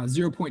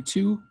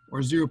 0.2 or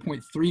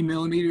 0.3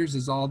 millimeters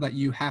is all that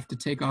you have to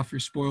take off your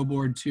spoil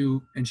board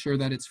to ensure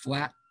that it's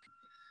flat.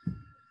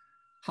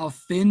 How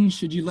thin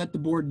should you let the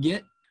board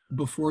get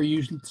before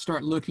you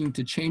start looking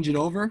to change it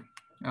over?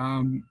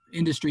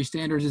 Industry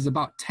standards is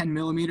about 10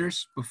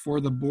 millimeters before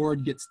the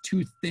board gets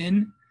too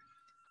thin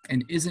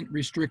and isn't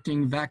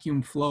restricting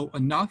vacuum flow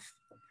enough,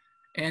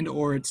 and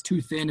or it's too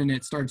thin and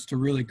it starts to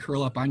really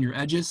curl up on your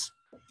edges.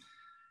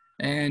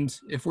 And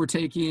if we're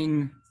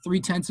taking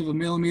 0.3 of a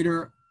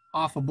millimeter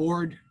off a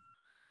board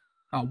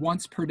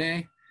once per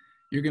day,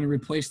 you're going to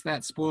replace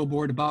that spoil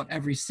board about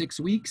every 6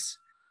 weeks.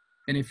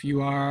 And if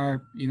you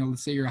are,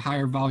 let's say you're a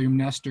higher volume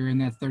nester in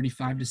that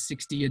 35 to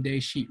 60 a day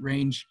sheet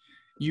range,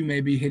 you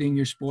may be hitting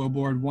your spoil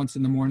board once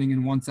in the morning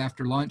and once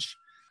after lunch,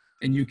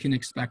 and you can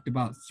expect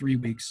about 3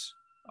 weeks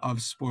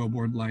of spoil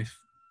board life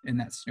in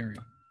that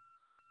scenario.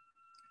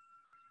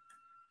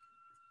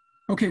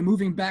 Okay,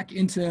 moving back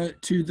into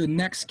the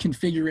next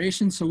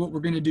configuration. So what we're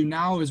going to do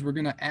now is we're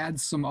going to add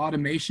some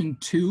automation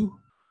to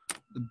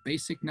the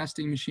basic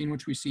nesting machine,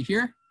 which we see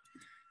here.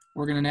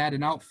 We're going to add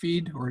an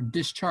outfeed or a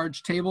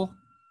discharge table,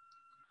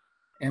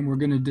 and we're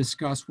going to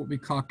discuss what we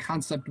call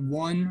concept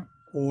 1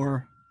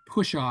 or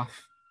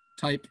push-off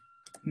type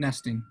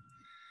nesting.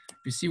 If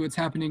you see what's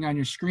happening on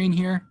your screen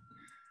here,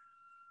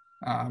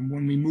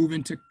 when we move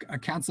into a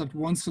concept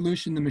 1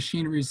 solution, the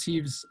machine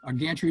receives a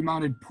gantry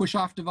mounted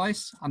push-off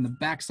device on the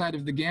back side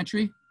of the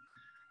gantry.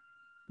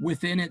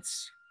 Within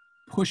its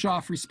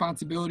push-off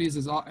responsibilities,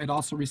 it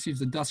also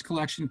receives a dust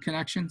collection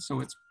connection, so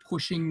it's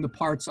pushing the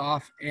parts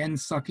off and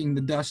sucking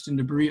the dust and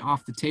debris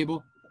off the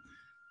table.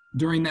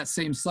 During that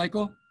same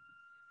cycle,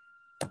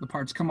 the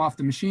parts come off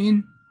the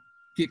machine,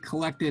 get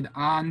collected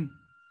on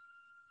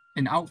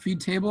an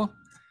outfeed table.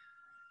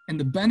 And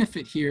the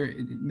benefit here,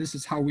 and this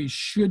is how we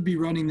should be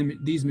running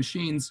these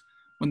machines,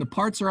 when the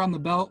parts are on the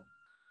belt,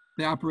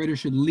 the operator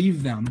should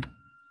leave them.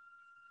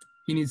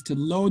 He needs to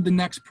load the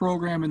next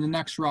program and the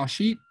next raw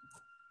sheet,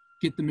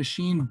 get the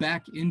machine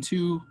back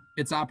into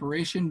its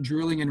operation,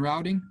 drilling and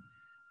routing,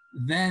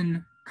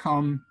 then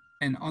come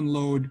and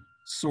unload,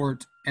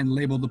 sort, and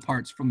label the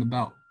parts from the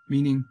belt,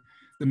 meaning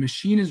the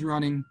machine is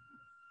running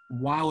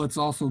while it's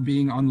also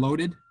being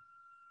unloaded,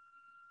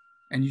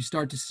 and you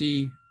start to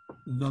see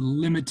the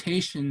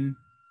limitation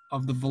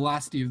of the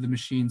velocity of the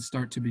machine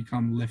start to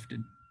become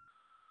lifted.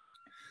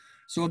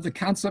 So of the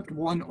concept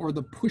 1 or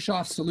the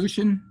push-off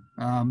solution,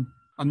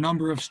 a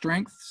number of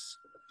strengths.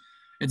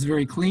 It's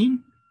very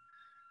clean.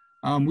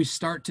 We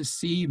start to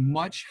see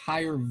much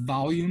higher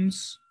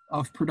volumes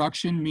of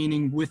production,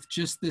 meaning with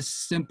just this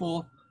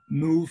simple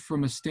move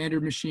from a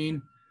standard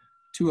machine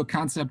to a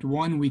concept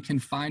 1, we can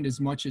find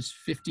as much as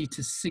 50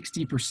 to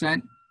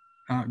 60%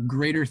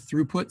 greater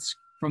throughputs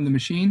from the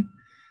machine.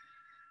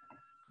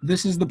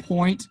 This is the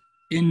point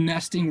in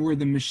nesting where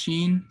the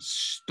machine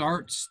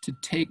starts to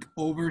take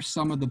over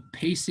some of the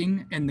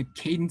pacing and the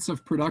cadence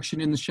of production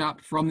in the shop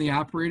from the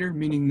operator,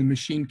 meaning the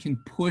machine can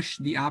push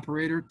the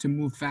operator to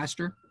move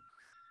faster.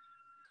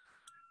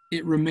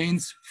 It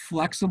remains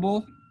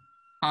flexible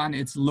on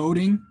its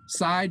loading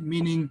side,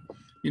 meaning,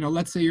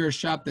 let's say you're a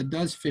shop that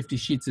does 50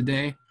 sheets a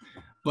day,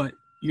 but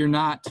you're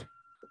not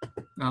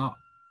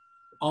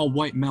all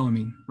white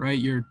melamine, right?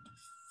 You're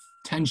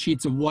 10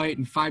 sheets of white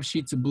and 5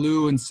 sheets of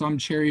blue and some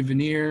cherry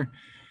veneer.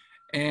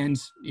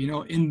 And,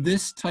 in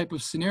this type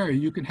of scenario,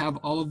 you can have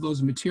all of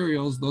those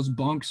materials, those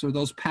bunks or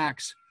those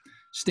packs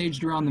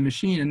staged around the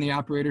machine, and the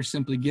operator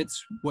simply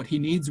gets what he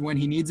needs when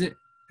he needs it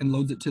and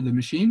loads it to the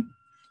machine.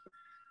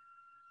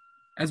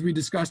 As we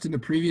discussed in the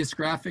previous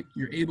graphic,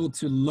 you're able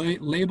to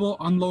label,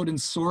 unload, and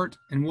sort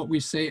in what we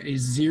say a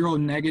 0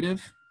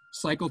 negative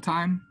cycle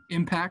time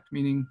impact,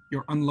 meaning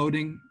you're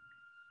unloading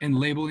and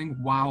labeling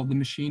while the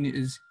machine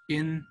is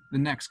in the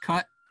next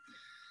cut.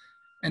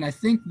 And I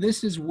think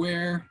this is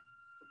where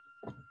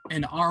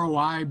an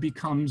ROI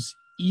becomes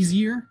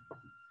easier.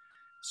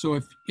 So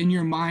if in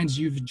your minds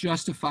you've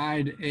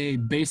justified a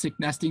basic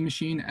nesting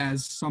machine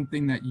as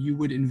something that you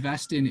would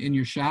invest in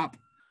your shop,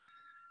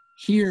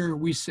 here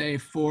we say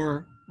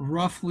for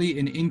roughly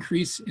an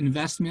increase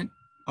investment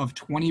of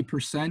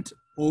 20%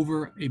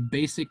 over a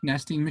basic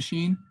nesting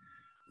machine,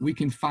 we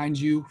can find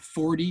you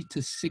 40 to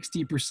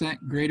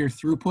 60% greater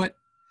throughput.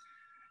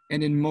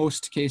 And in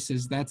most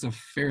cases, that's a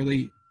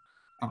fairly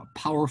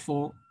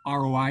powerful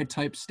ROI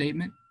type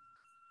statement.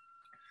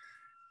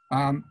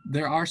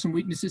 There are some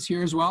weaknesses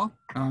here as well.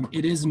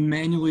 It is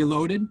manually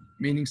loaded,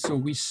 meaning so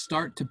we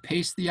start to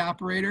pace the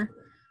operator,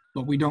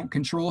 but we don't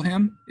control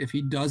him. If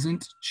he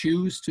doesn't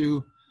choose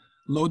to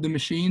load the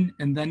machine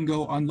and then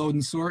go unload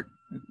and sort,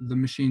 the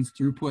machine's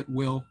throughput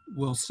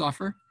will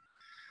suffer.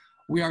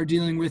 We are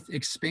dealing with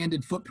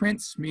expanded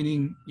footprints,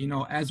 meaning, you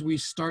know, as we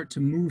start to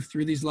move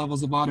through these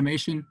levels of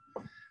automation,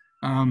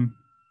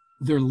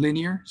 they're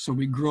linear, so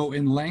we grow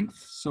in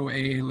length. So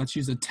let's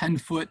use a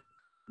 10-foot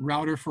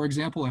router, for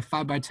example, a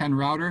 5x10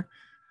 router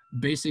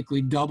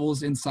basically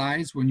doubles in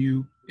size when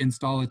you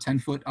install a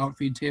 10-foot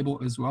outfeed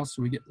table as well.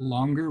 So we get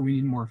longer.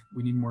 We need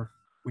more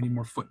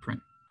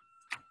footprint.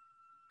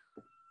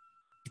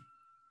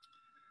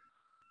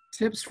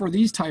 Tips for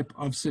these type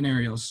of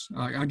scenarios.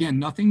 Again,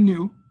 nothing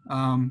new,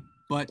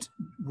 but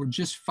we're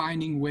just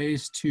finding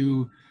ways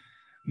to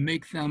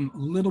make them a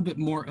little bit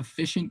more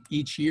efficient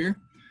each year.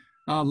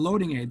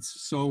 Loading aids.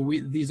 So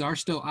these are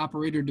still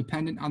operator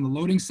dependent on the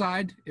loading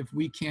side. If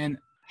we can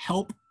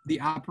help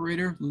the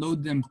operator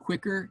load them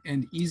quicker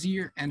and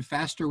easier and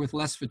faster with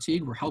less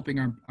fatigue, we're helping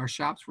our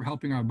shops, we're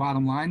helping our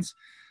bottom lines.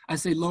 I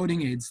say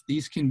loading aids.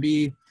 These can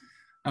be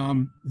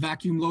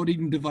vacuum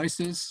loading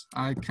devices.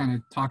 I kind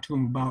of talk to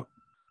them about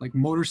like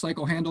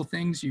motorcycle handle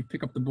things. You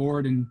pick up the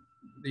board and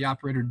the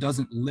operator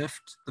doesn't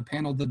lift the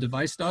panel, the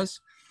device does.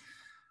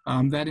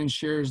 That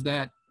ensures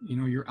that, you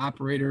know, your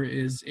operator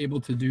is able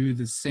to do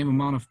the same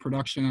amount of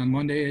production on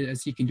Monday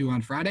as he can do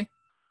on Friday.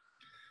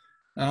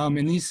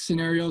 In these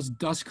scenarios,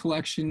 dust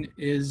collection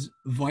is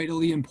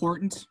vitally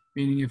important,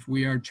 meaning if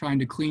we are trying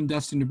to clean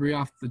dust and debris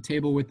off the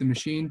table with the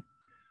machine,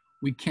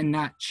 we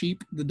cannot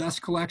cheap the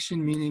dust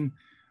collection, meaning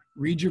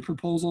read your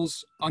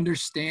proposals,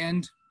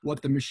 understand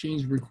what the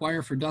machines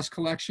require for dust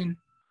collection,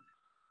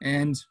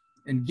 and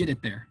get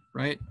it there,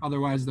 right?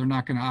 Otherwise, they're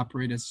not going to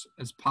operate as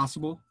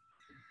possible.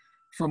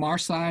 From our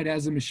side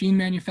as a machine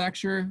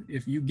manufacturer,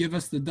 if you give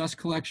us the dust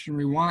collection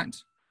we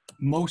want,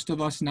 most of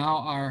us now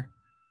are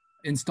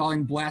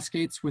installing blast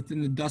gates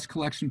within the dust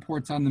collection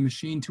ports on the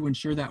machine to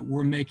ensure that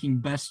we're making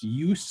best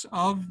use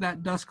of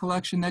that dust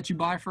collection that you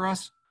buy for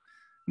us,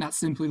 not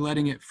simply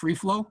letting it free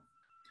flow.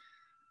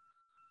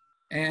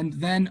 And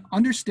then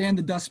understand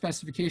the dust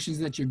specifications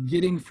that you're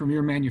getting from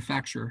your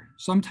manufacturer.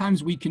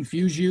 Sometimes we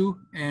confuse you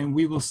and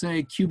we will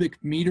say cubic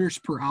meters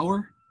per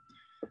hour.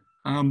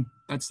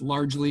 That's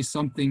largely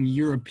something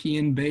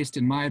European based,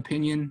 in my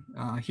opinion.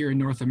 Here in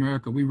North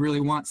America, we really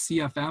want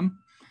CFM.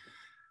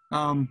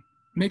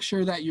 Make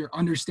sure that you're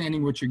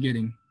understanding what you're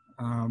getting.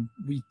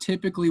 We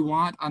typically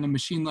want on a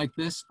machine like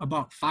this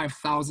about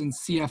 5,000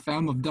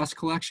 CFM of dust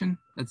collection.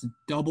 That's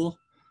double,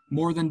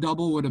 more than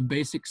double what a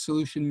basic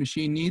solution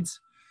machine needs.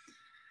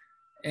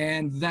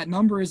 And that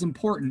number is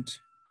important.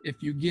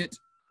 If you get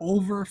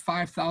over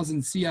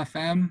 5,000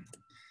 CFM,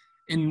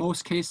 in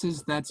most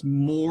cases, that's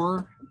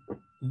more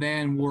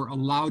than we're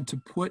allowed to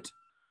put,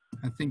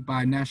 I think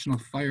by National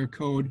Fire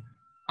Code,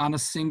 on a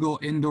single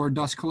indoor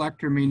dust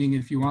collector, meaning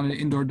if you wanted an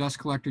indoor dust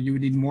collector, you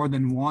would need more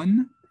than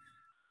one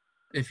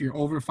if you're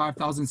over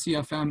 5,000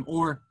 CFM,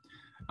 or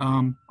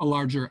a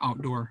larger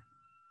outdoor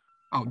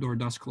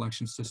dust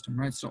collection system,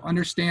 right? So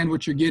understand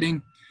what you're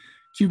getting,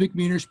 cubic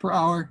meters per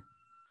hour,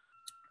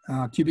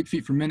 cubic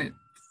feet per minute,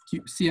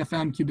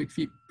 CFM, cubic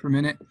feet per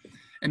minute,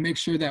 and make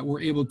sure that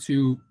we're able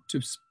to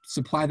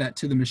supply that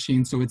to the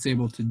machine so it's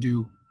able to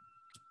do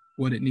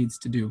what it needs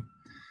to do.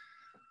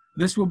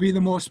 This will be the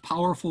most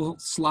powerful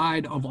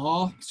slide of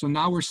all. So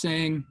now we're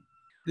saying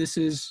this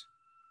is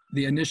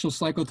the initial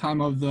cycle time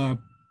of the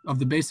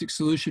basic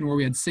solution where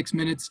we had 6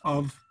 minutes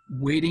of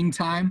waiting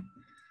time.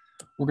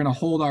 We're going to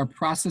hold our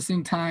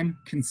processing time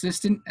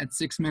consistent at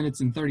 6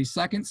 minutes and 30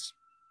 seconds.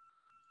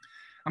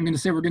 I'm going to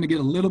say we're going to get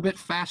a little bit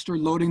faster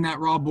loading that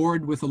raw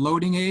board with a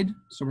loading aid.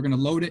 So we're going to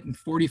load it in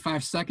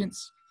 45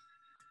 seconds.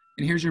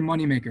 And here's your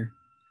moneymaker,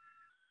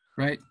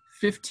 right?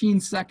 15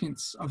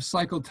 seconds of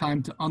cycle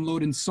time to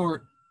unload and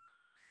sort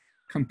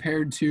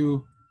compared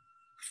to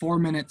 4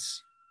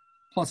 minutes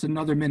plus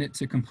another minute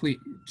to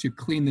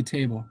clean the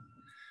table.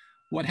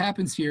 What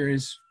happens here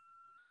is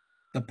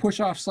the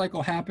push-off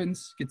cycle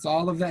happens, gets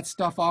all of that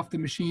stuff off the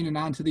machine and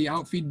onto the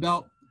outfeed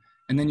belt,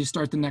 and then you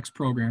start the next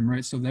program,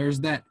 right? So there's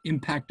that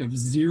impact of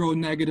 0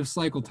 negative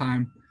cycle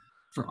time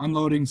for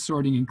unloading,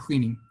 sorting, and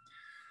cleaning.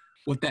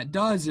 What that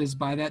does is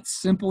by that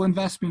simple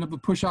investment of a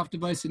push-off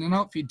device and an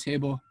outfeed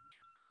table,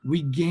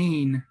 we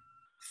gain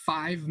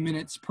 5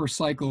 minutes per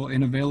cycle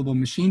in available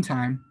machine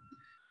time.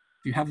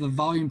 If you have the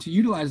volume to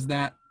utilize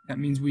that, that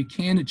means we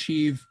can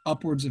achieve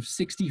upwards of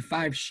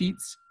 65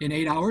 sheets in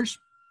 8 hours.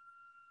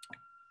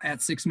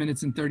 at 6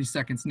 minutes and 30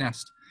 seconds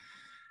nest.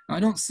 Now, I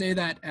don't say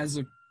that as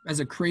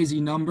a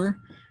crazy number,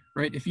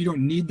 right? If you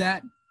don't need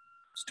that,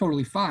 it's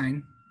totally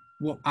fine.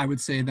 What I would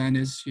say then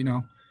is, you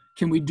know,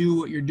 can we do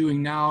what you're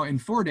doing now in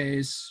 4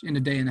 days in a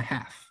day and a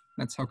half?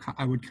 That's how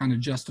I would kind of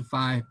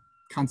justify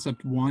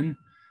concept one,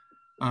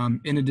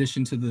 in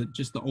addition to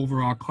just the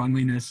overall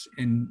cleanliness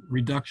and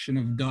reduction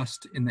of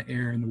dust in the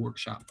air in the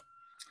workshop.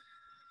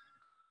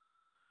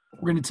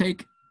 We're going to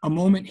take a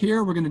moment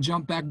here. We're going to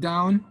jump back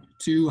down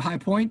to High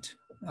Point,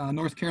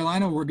 North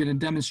Carolina. We're going to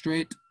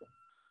demonstrate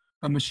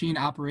a machine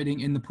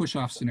operating in the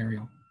push-off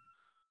scenario.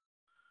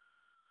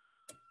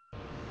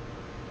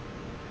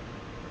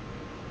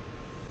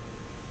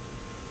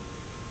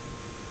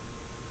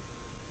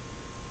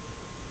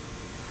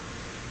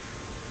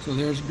 So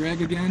there's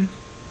Greg again.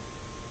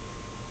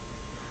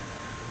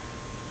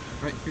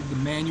 Right here, the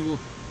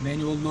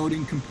manual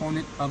loading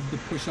component of the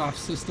push-off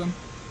system.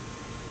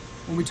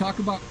 When we talk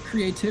about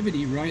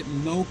creativity, right,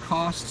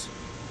 low-cost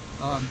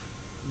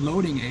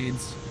loading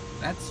aids,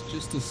 that's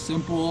just a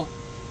simple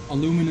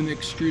aluminum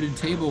extruded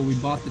table. We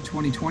bought the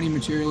 2020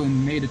 material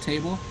and made a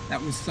table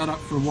that was set up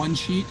for 1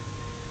 sheet.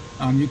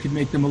 You could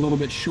make them a little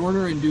bit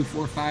shorter and do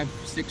 4, 5,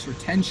 6, or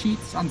 10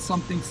 sheets on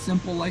something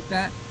simple like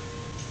that.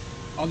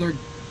 Other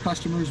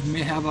customers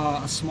may have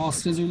a small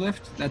scissor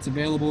lift that's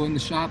available in the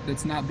shop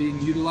that's not being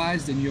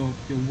utilized, and you'll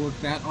work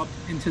that up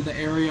into the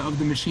area of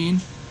the machine.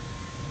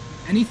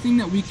 Anything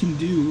that we can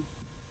do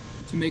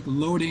to make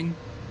loading,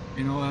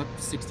 you know, a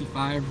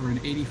 65 or an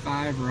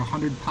 85 or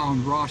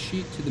 100-pound raw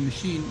sheet to the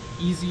machine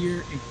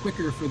easier and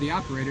quicker for the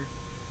operator,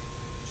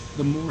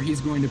 the more he's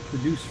going to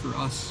produce for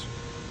us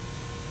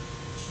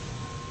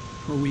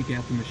per week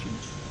at the machine.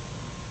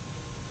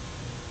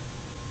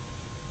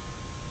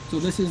 So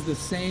this is the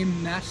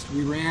same nest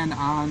we ran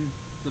on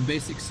the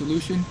basic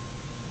solution,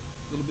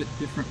 a little bit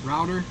different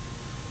router,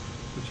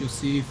 but you'll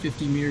see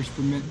 50 meters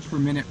per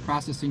minute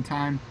processing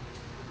time,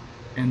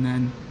 and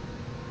then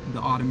the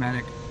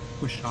automatic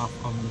push off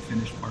of the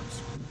finished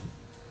parts.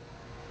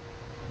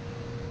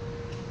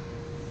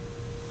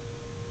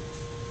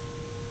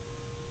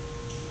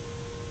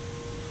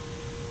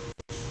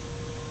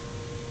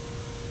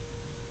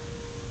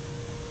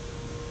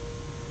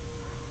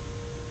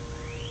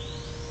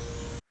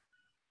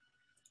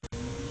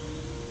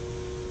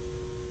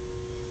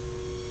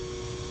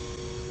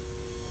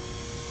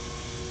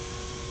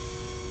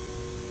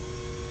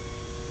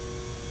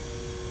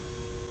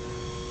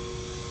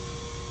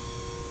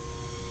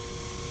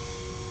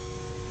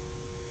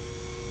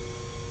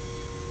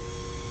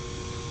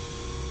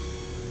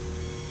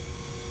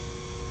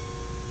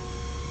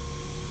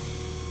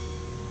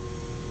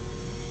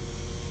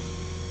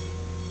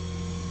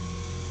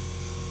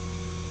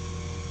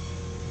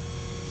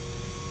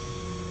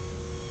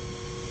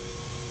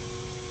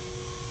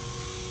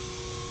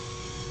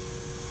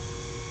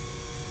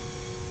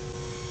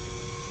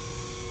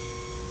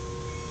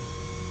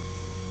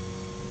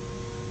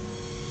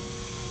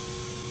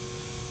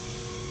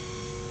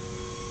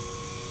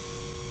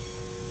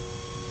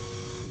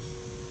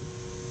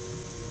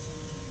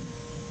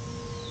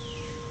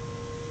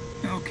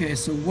 Okay,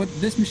 so what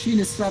this machine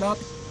is set up,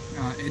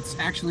 it's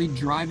actually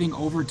driving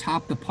over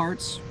top the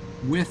parts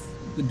with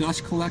the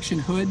dust collection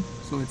hood.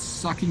 So it's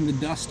sucking the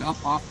dust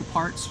up off the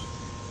parts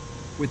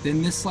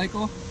within this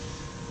cycle.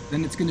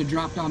 Then it's going to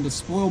drop down to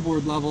spoil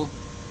board level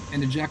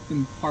and eject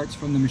the parts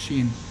from the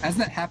machine. As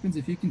that happens,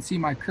 if you can see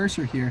my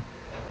cursor here,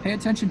 pay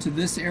attention to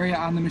this area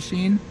on the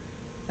machine.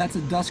 That's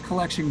a dust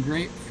collection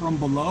grate from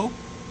below.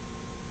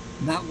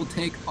 That will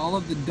take all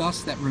of the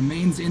dust that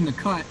remains in the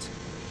cut,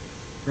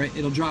 right?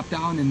 It'll drop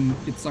down and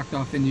get sucked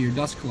off into your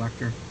dust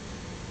collector.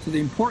 So the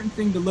important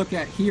thing to look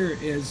at here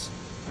is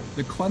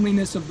the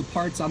cleanliness of the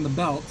parts on the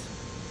belt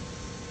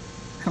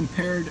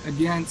compared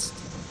against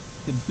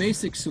the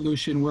basic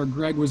solution where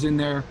Greg was in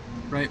there,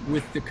 right,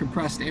 with the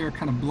compressed air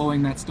kind of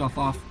blowing that stuff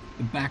off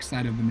the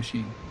backside of the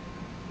machine.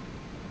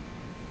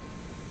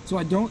 So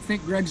I don't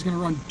think Greg's going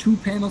to run 2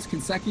 panels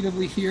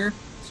consecutively here.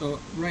 So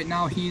right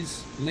now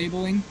he's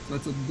labeling. So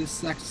this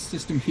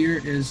system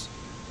here is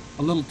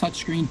a little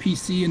touchscreen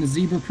PC and a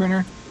zebra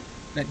printer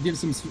that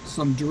gives him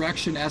some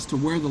direction as to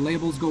where the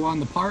labels go on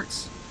the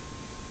parts.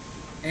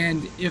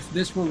 And if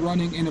this were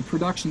running in a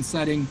production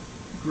setting,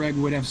 Greg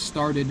would have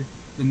started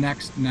the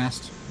next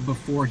nest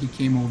before he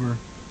came over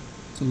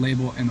to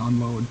label and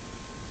unload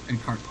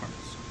and cart parts.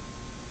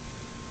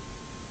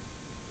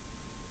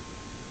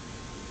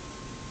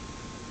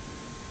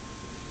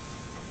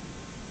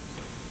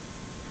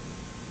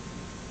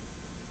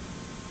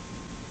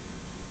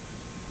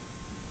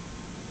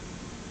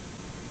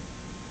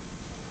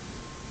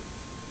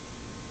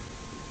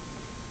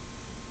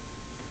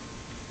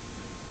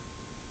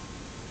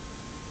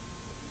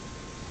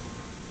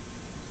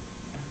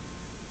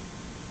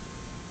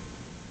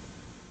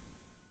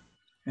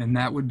 And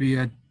that would be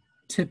a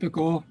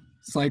typical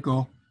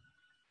cycle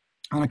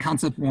on a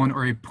concept 1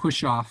 or a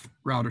push-off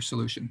router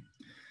solution.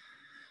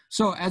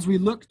 So as we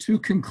look to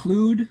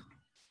conclude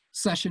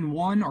session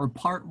 1 or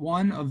part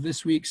 1 of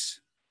this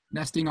week's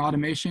nesting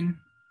automation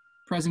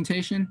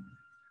presentation,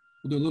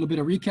 We'll do a little bit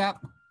of recap.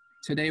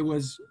 Today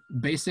was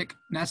basic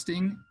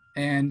nesting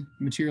and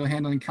material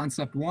handling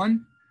concept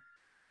 1.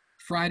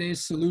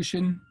 Friday's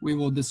solution, we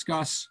will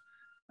discuss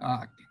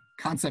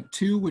concept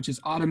 2, which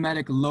is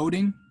automatic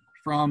loading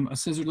from a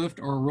scissor lift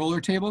or a roller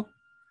table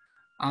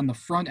on the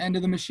front end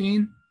of the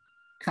machine.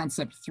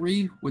 Concept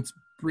 3, which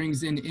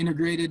brings in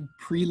integrated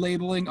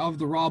pre-labeling of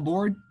the raw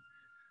board.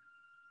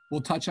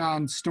 We'll touch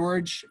on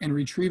storage and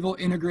retrieval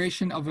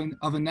integration of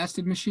a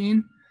nested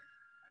machine,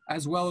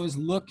 as well as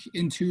look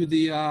into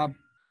the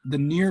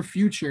near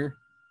future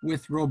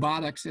with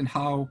robotics and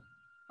how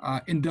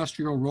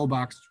industrial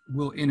robots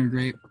will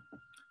integrate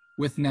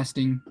with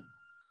nesting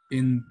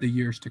in the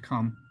years to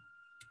come.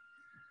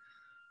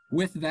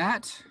 With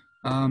that,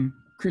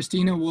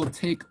 Christina will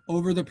take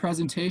over the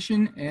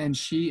presentation, and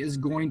she is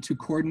going to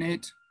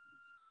coordinate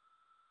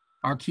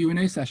our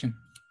Q&A session.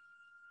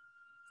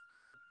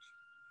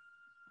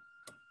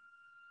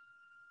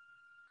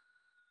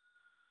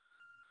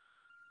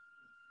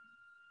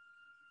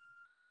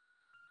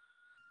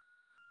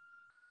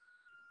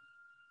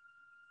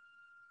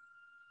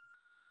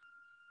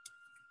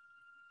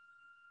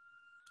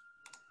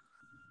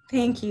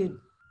 Thank you.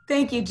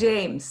 Thank you,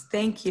 James.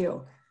 Thank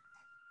you.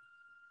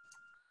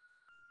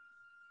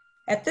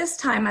 At this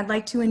time, I'd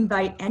like to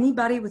invite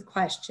anybody with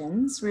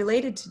questions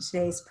related to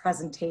today's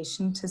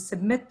presentation to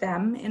submit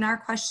them in our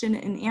question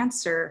and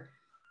answer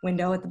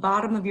window at the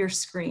bottom of your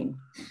screen.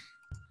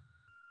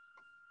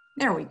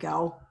 There we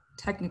go.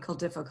 Technical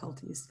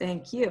difficulties.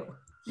 Thank you.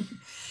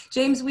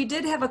 James, we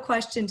did have a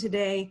question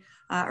today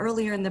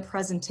earlier in the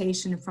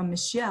presentation from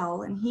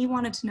Michelle, and he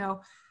wanted to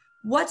know,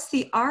 what's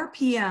the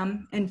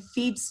RPM and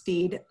feed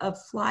speed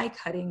of fly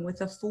cutting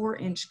with a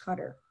 4-inch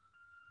cutter?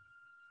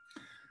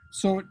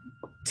 So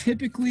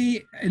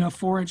typically in a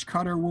 4-inch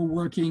cutter, we're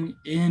working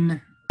in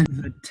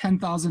the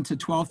 10,000 to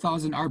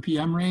 12,000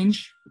 RPM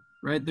range,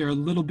 right? They're a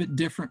little bit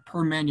different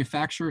per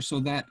manufacturer, so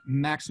that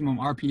maximum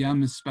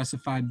RPM is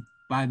specified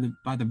by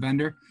the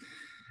vendor.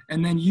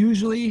 And then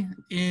usually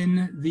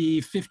in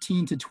the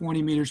 15 to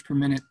 20 meters per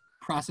minute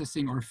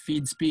processing or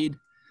feed speed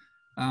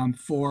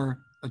for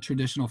a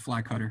traditional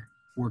fly cutter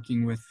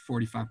working with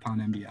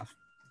 45-pound MDF.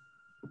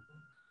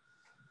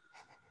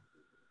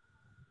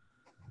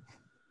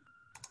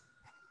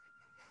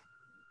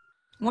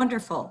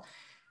 Wonderful.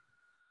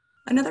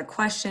 Another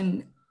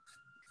question,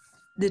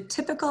 the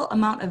typical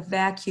amount of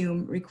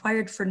vacuum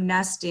required for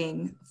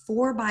nesting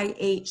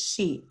 4x8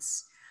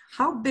 sheets,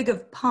 how big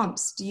of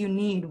pumps do you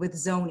need with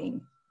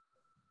zoning?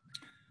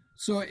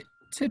 So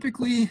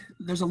typically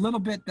there's a little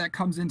bit that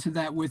comes into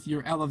that with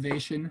your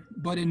elevation,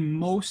 but in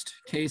most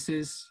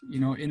cases, you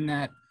know, in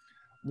that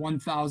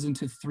 1,000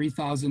 to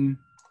 3,000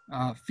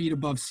 feet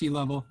above sea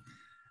level,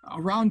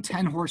 around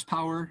 10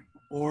 horsepower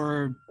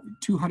or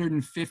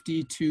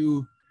 250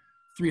 to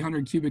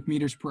 300 cubic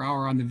meters per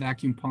hour on the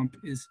vacuum pump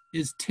is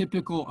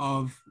typical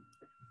of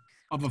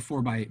a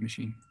 4x8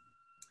 machine.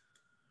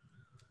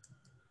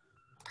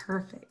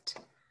 Perfect.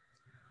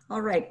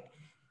 All right.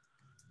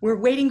 We're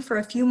waiting for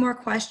a few more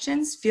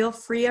questions. Feel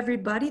free,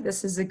 everybody.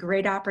 This is a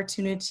great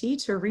opportunity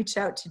to reach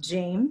out to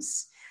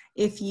James.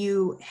 If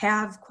you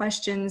have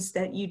questions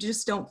that you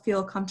just don't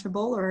feel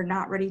comfortable or are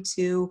not ready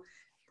to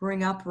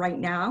bring up right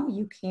now,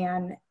 you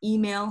can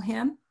email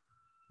him.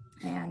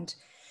 And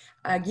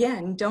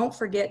again, don't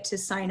forget to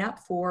sign up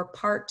for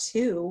part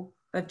 2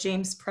 of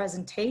James'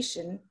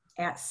 presentation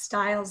at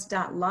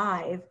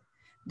styles.live.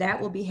 That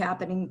will be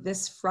happening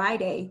this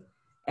Friday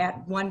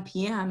at 1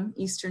 p.m.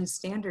 Eastern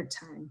Standard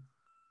Time.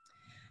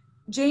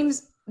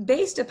 James,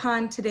 based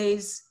upon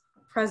today's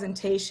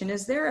presentation,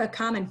 is there a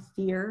common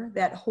fear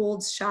that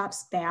holds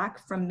shops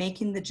back from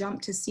making the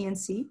jump to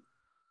CNC?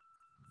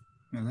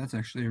 No, that's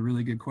actually a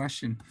really good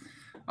question.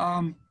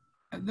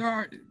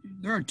 There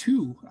are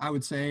two, I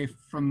would say,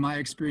 from my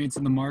experience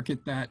in the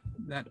market that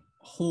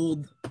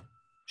hold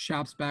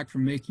shops back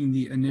from making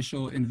the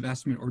initial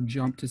investment or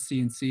jump to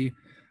CNC.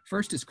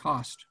 First is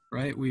cost,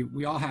 right?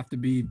 We all have to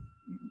be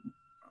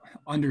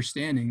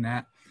understanding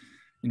that,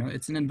 you know,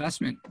 it's an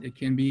investment. It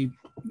can be,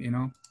 you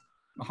know,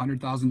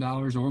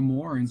 $100,000 or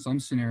more in some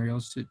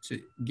scenarios to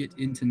get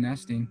into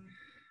nesting.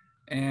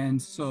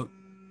 And so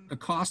the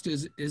cost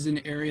is an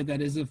area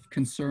that is of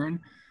concern.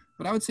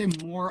 But I would say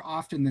more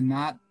often than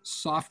not,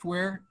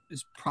 software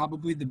is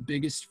probably the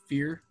biggest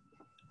fear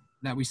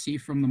that we see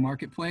from the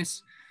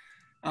marketplace.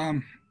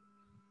 I'd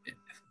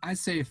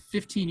say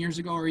 15 years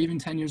ago or even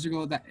 10 years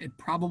ago, that it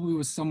probably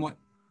was somewhat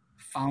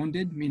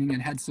founded, meaning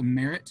it had some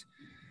merit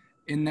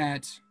in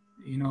that,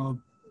 you know,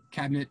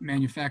 cabinet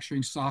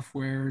manufacturing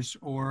softwares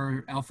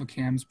or alpha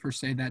cams per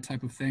se, that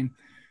type of thing,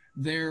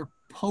 their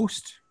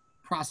post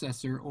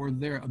processor or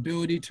their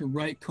ability to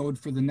write code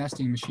for the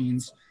nesting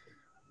machines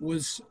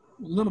was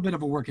a little bit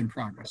of a work in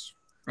progress,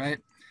 right?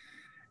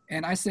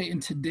 And I say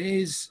in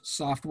today's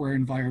software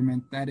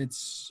environment that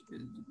it's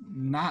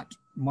not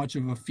much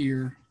of a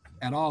fear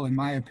at all, in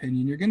my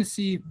opinion. You're going to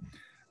see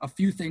a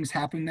few things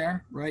happen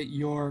there, right?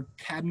 Your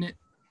cabinet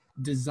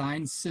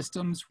design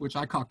systems, which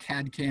I call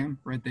CAD CAM,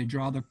 right? They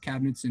draw the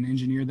cabinets and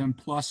engineer them,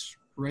 plus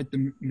write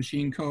the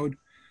machine code.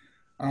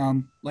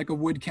 like a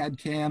wood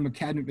CAD/CAM, a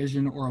cabinet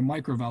vision, or a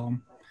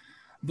microvellum.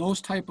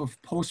 Those type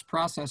of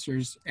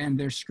post-processors and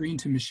their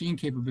screen-to-machine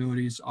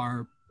capabilities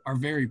are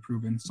very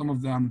proven. Some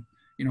of them,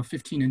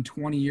 15 and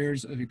 20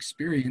 years of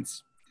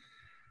experience.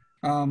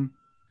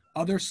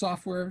 Other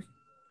software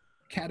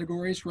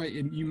categories, right?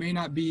 You may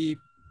not be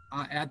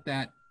at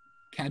that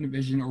cabinet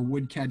vision or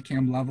wood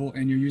CAD/CAM level,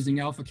 and you're using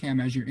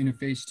AlphaCam as your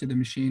interface to the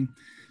machine.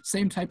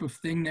 Same type of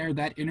thing there.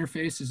 That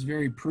interface is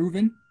very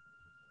proven.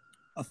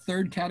 A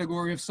third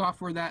category of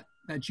software that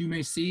you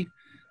may see,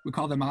 we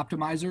call them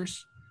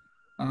optimizers.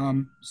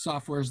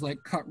 Softwares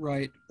like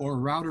CutRight or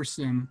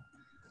RouterSim,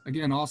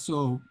 again,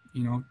 also,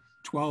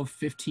 12,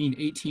 15,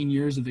 18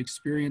 years of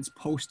experience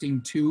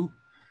posting to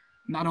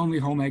not only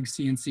HomeEg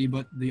CNC,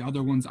 but the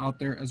other ones out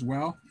there as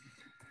well.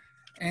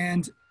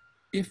 And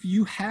if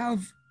you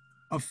have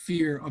a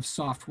fear of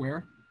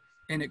software,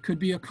 and it could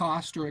be a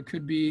cost or it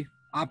could be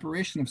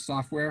operation of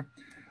software,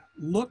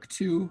 look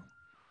to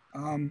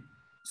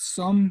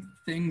some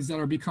things that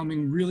are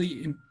becoming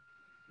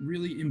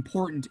really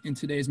important in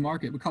today's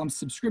market. We call them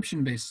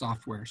subscription-based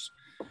softwares.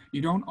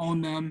 You don't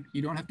own them.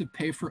 You don't have to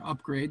pay for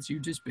upgrades. You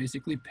just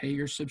basically pay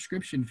your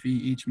subscription fee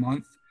each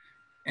month,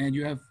 and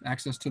you have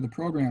access to the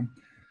program.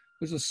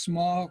 There's a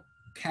small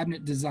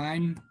cabinet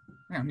design,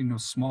 I don't even know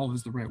small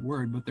is the right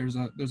word, but there's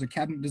a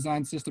cabinet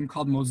design system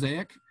called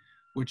Mosaic,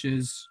 which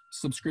is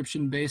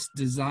subscription-based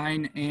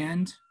design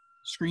and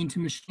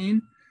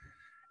screen-to-machine.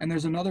 And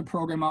there's another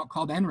program out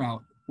called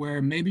Enroute,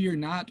 where maybe you're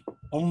not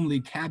only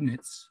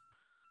cabinets,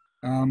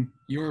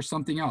 you're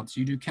something else.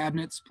 You do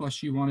cabinets,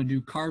 plus you want to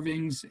do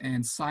carvings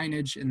and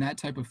signage and that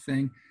type of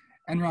thing.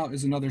 Enroute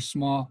is another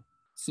small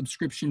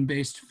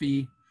subscription-based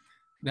fee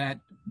that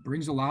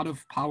brings a lot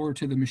of power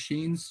to the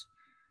machines.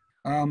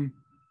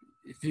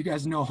 If you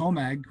guys know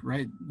HomeEg,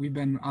 right, we've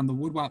been on the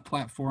WoodWap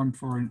platform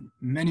for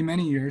many,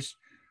 many years.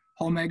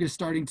 HomeEg is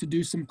starting to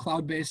do some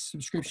cloud-based,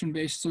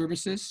 subscription-based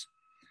services.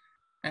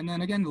 And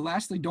then again,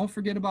 lastly, don't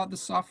forget about the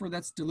software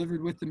that's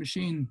delivered with the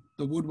machine,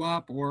 the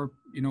WoodWap or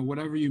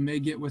whatever you may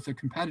get with a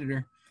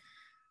competitor.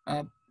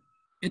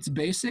 It's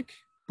basic,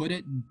 but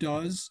it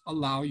does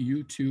allow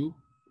you to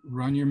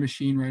run your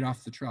machine right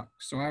off the truck.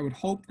 So I would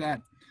hope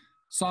that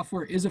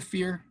software is a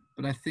fear,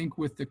 but I think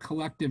with the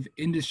collective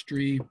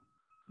industry,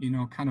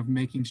 kind of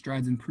making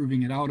strides and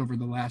proving it out over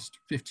the last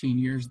 15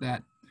 years,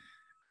 that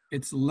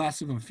it's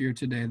less of a fear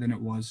today than it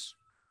was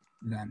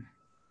then.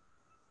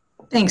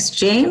 Thanks,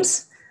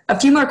 James. A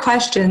few more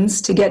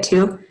questions to get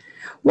to.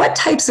 What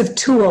types of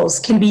tools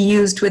can be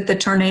used with the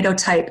Tornado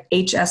type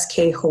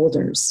HSK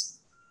holders?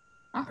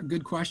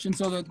 Good question.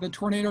 So the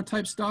Tornado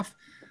type stuff,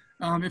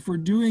 if we're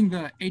doing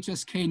the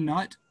HSK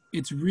nut,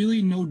 it's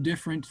really no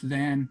different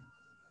than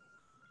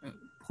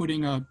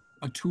putting a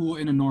tool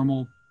in a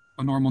normal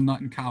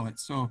nut and collet.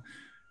 So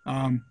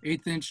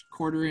 1/8 inch,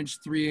 1/4 inch,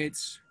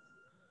 3/8,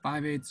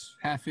 5/8,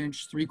 1/2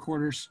 inch,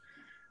 3/4.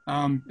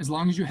 As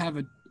long as you have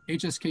a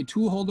HSK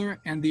tool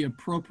holder and the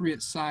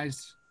appropriate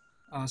size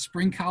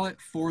spring collet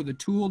for the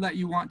tool that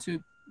you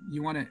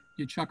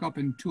chuck up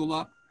and tool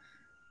up,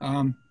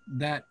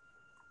 that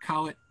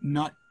collet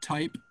nut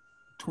type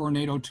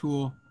Tornado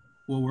tool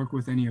will work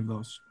with any of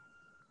those.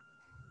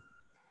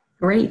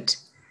 Great.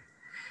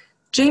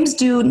 James,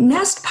 do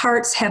nest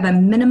parts have a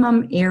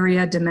minimum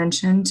area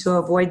dimension to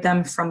avoid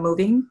them from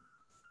moving?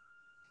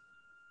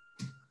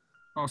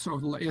 Oh, so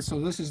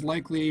this is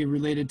likely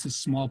related to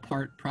small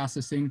part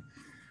processing.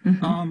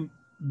 Mm-hmm.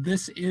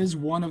 This is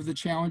one of the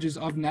challenges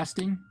of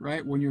nesting,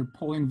 right? When you're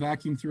pulling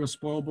vacuum through a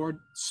spoil board,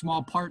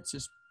 small part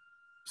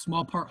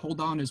hold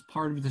down is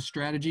part of the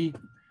strategy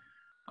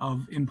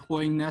of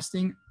employing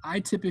nesting.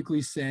 I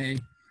typically say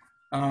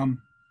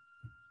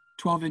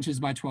 12 inches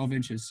by 12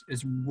 inches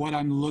is what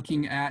I'm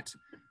looking at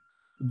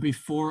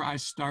before I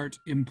start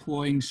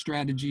employing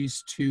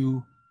strategies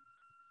to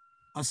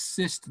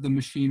assist the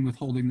machine with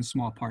holding the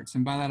small parts.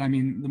 And by that, I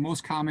mean, the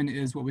most common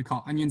is what we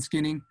call onion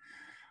skinning,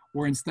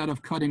 where instead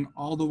of cutting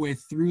all the way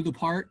through the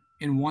part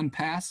in one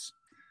pass,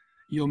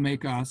 you'll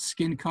make a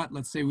skin cut.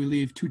 Let's say we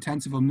leave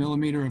 0.2 of a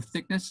millimeter of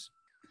thickness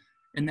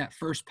in that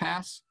first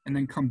pass, and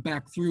then come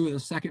back through with a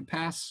second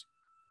pass.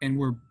 And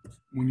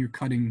when you're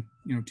cutting,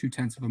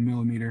 0.2 of a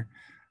millimeter,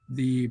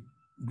 the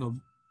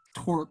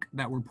torque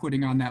that we're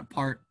putting on that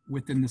part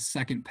within the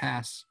second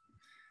pass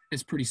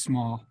is pretty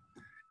small.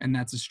 And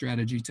that's a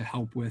strategy to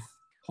help with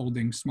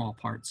holding small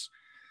parts.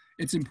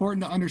 It's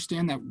important to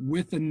understand that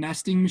with a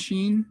nesting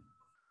machine,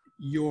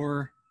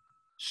 your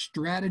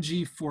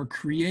strategy for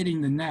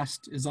creating the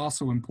nest is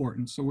also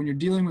important. So when you're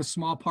dealing with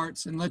small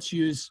parts, and let's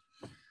use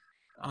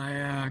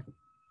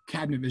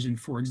cabinet vision,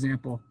 for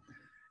example,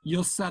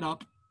 you'll set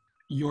up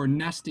your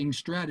nesting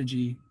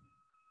strategy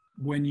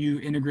when you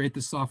integrate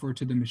the software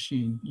to the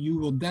machine. You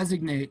will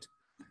designate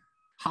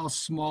how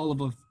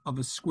small of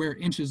a square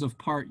inches of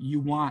part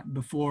you want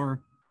before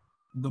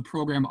the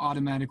program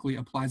automatically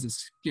applies a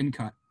skin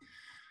cut.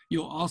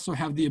 You'll also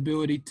have the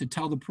ability to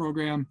tell the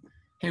program,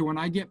 hey, when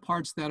I get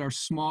parts that are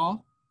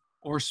small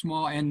or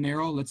small and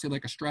narrow, let's say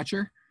like a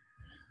stretcher,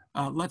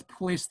 let's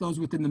place those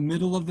within the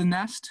middle of the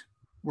nest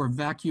where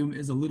vacuum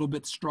is a little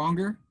bit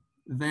stronger,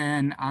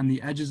 than on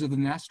the edges of the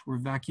nest where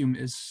vacuum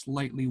is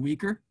slightly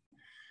weaker.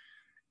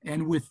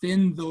 And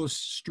within those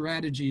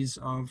strategies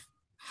of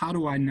how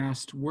do I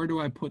nest, where do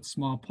I put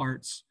small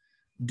parts,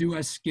 do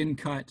I skin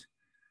cut,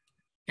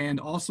 and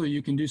also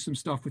you can do some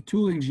stuff with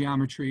tooling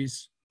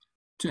geometries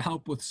to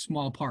help with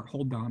small part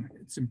hold down.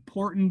 It's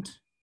important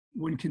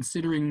when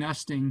considering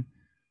nesting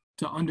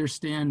to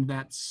understand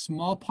that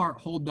small part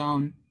hold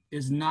down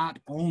is not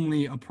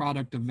only a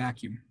product of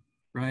vacuum,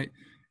 right?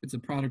 It's a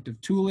product of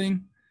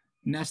tooling,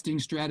 nesting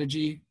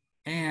strategy,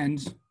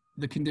 and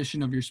the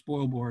condition of your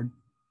spoil board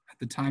at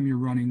the time you're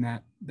running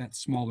that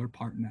smaller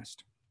part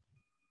nest.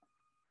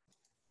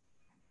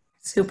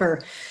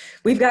 Super.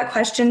 We've got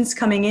questions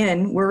coming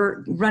in.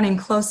 We're running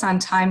close on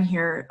time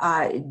here.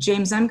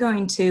 James, I'm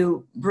going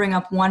to bring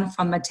up one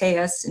from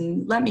Mateus,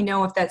 and let me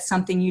know if that's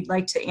something you'd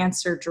like to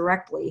answer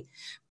directly.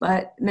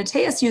 But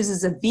Mateus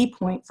uses a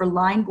V-point for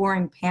line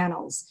boring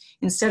panels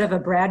instead of a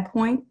brad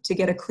point to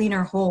get a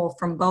cleaner hole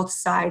from both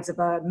sides of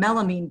a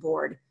melamine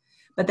board.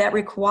 But that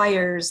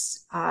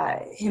requires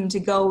him to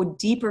go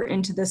deeper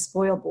into the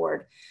spoil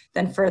board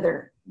than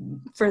further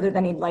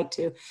than he'd like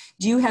to.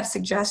 Do you have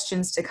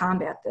suggestions to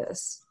combat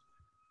this?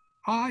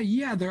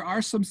 Yeah, there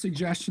are some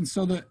suggestions.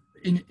 So that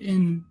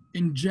in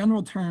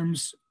general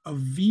terms, a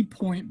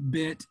V-point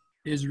bit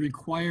is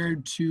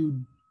required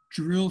to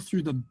drill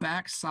through the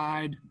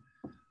backside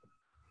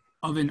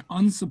of an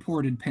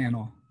unsupported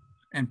panel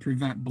and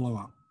prevent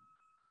blowout,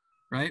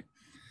 right?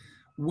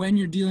 When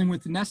you're dealing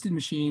with the nested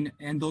machine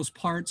and those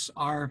parts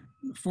are,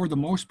 for the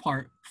most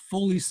part,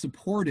 fully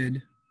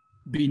supported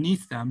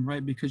beneath them,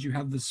 right? Because you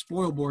have the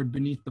spoil board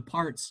beneath the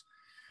parts.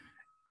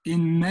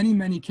 In many,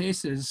 many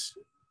cases,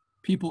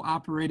 people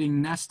operating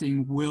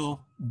nesting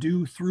will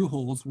do through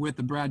holes with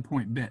the brad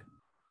point bit,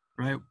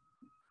 right?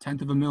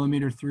 1/10 of a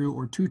millimeter through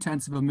or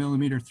 2/10 of a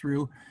millimeter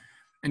through.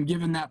 And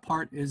given that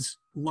part is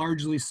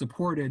largely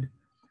supported,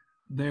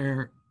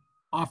 there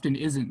often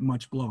isn't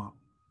much blowout,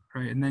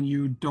 right? And then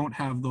you don't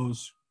have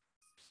those,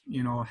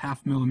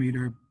 1/2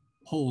 millimeter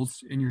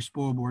holes in your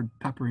spoil board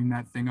peppering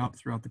that thing up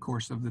throughout the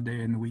course of the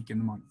day and the week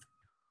and the month.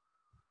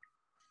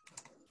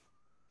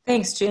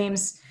 Thanks,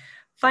 James.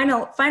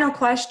 Final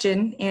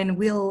question, and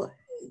we'll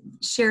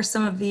share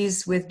some of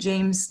these with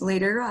James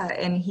later,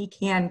 and he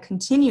can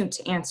continue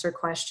to answer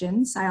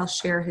questions. I'll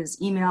share his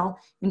email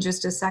in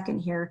just a second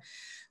here.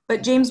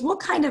 But James, what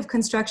kind of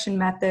construction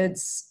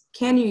methods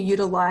can you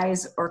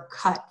utilize or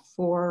cut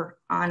for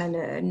on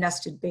a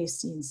nested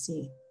base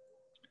CNC?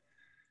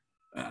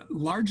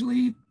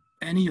 Largely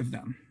any of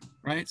them,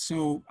 right?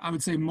 So I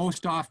would say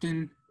most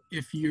often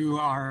if you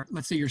are,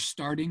 let's say you're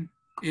starting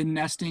in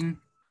nesting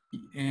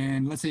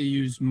and let's say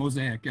you use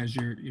Mosaic as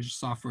your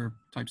software,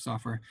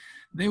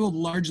 they will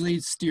largely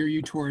steer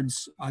you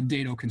towards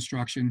dado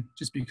construction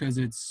just because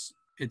it's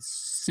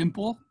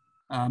simple.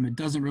 It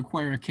doesn't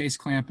require a case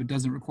clamp. It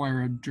doesn't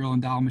require a drill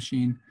and dowel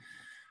machine.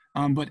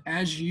 But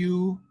as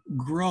you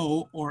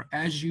grow or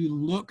as you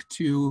look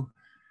to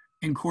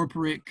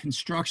incorporate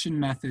construction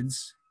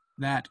methods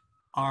that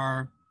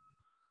are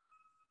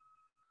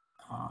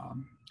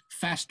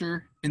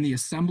faster in the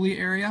assembly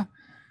area,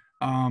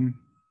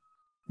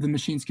 the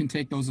machines can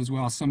take those as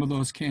well. Some of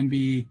those can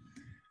be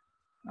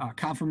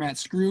conformat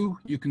screw.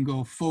 You can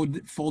go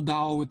fold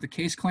dowel with the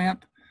case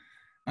clamp,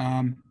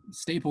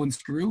 staple and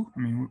screw. I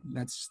mean,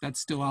 that's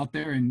still out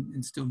there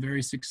and still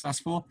very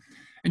successful.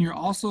 And you're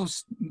also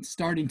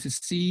starting to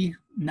see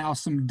now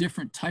some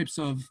different types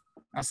of,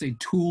 I say,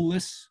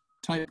 toolless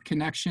type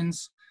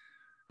connections.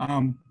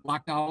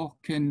 Lock dowel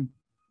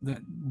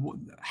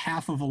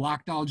half of a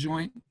lock dowel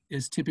joint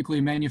is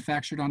typically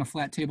manufactured on a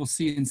flat table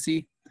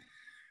CNC.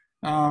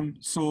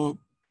 So,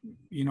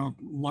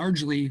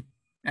 largely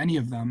any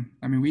of them.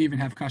 I mean, we even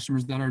have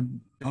customers that are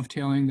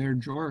dovetailing their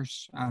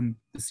drawers on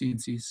the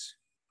CNCs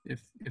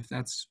if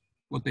that's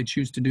what they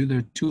choose to do.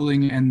 The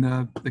tooling and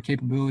the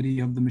capability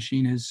of the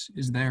machine is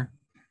there.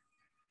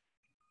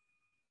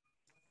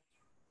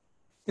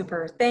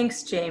 Super.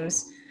 Thanks,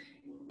 James.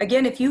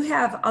 Again, if you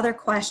have other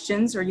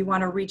questions or you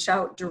want to reach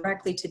out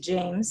directly to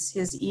James,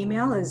 his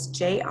email is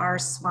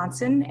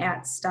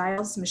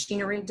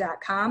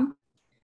jrswanson@stylesmachinery.com.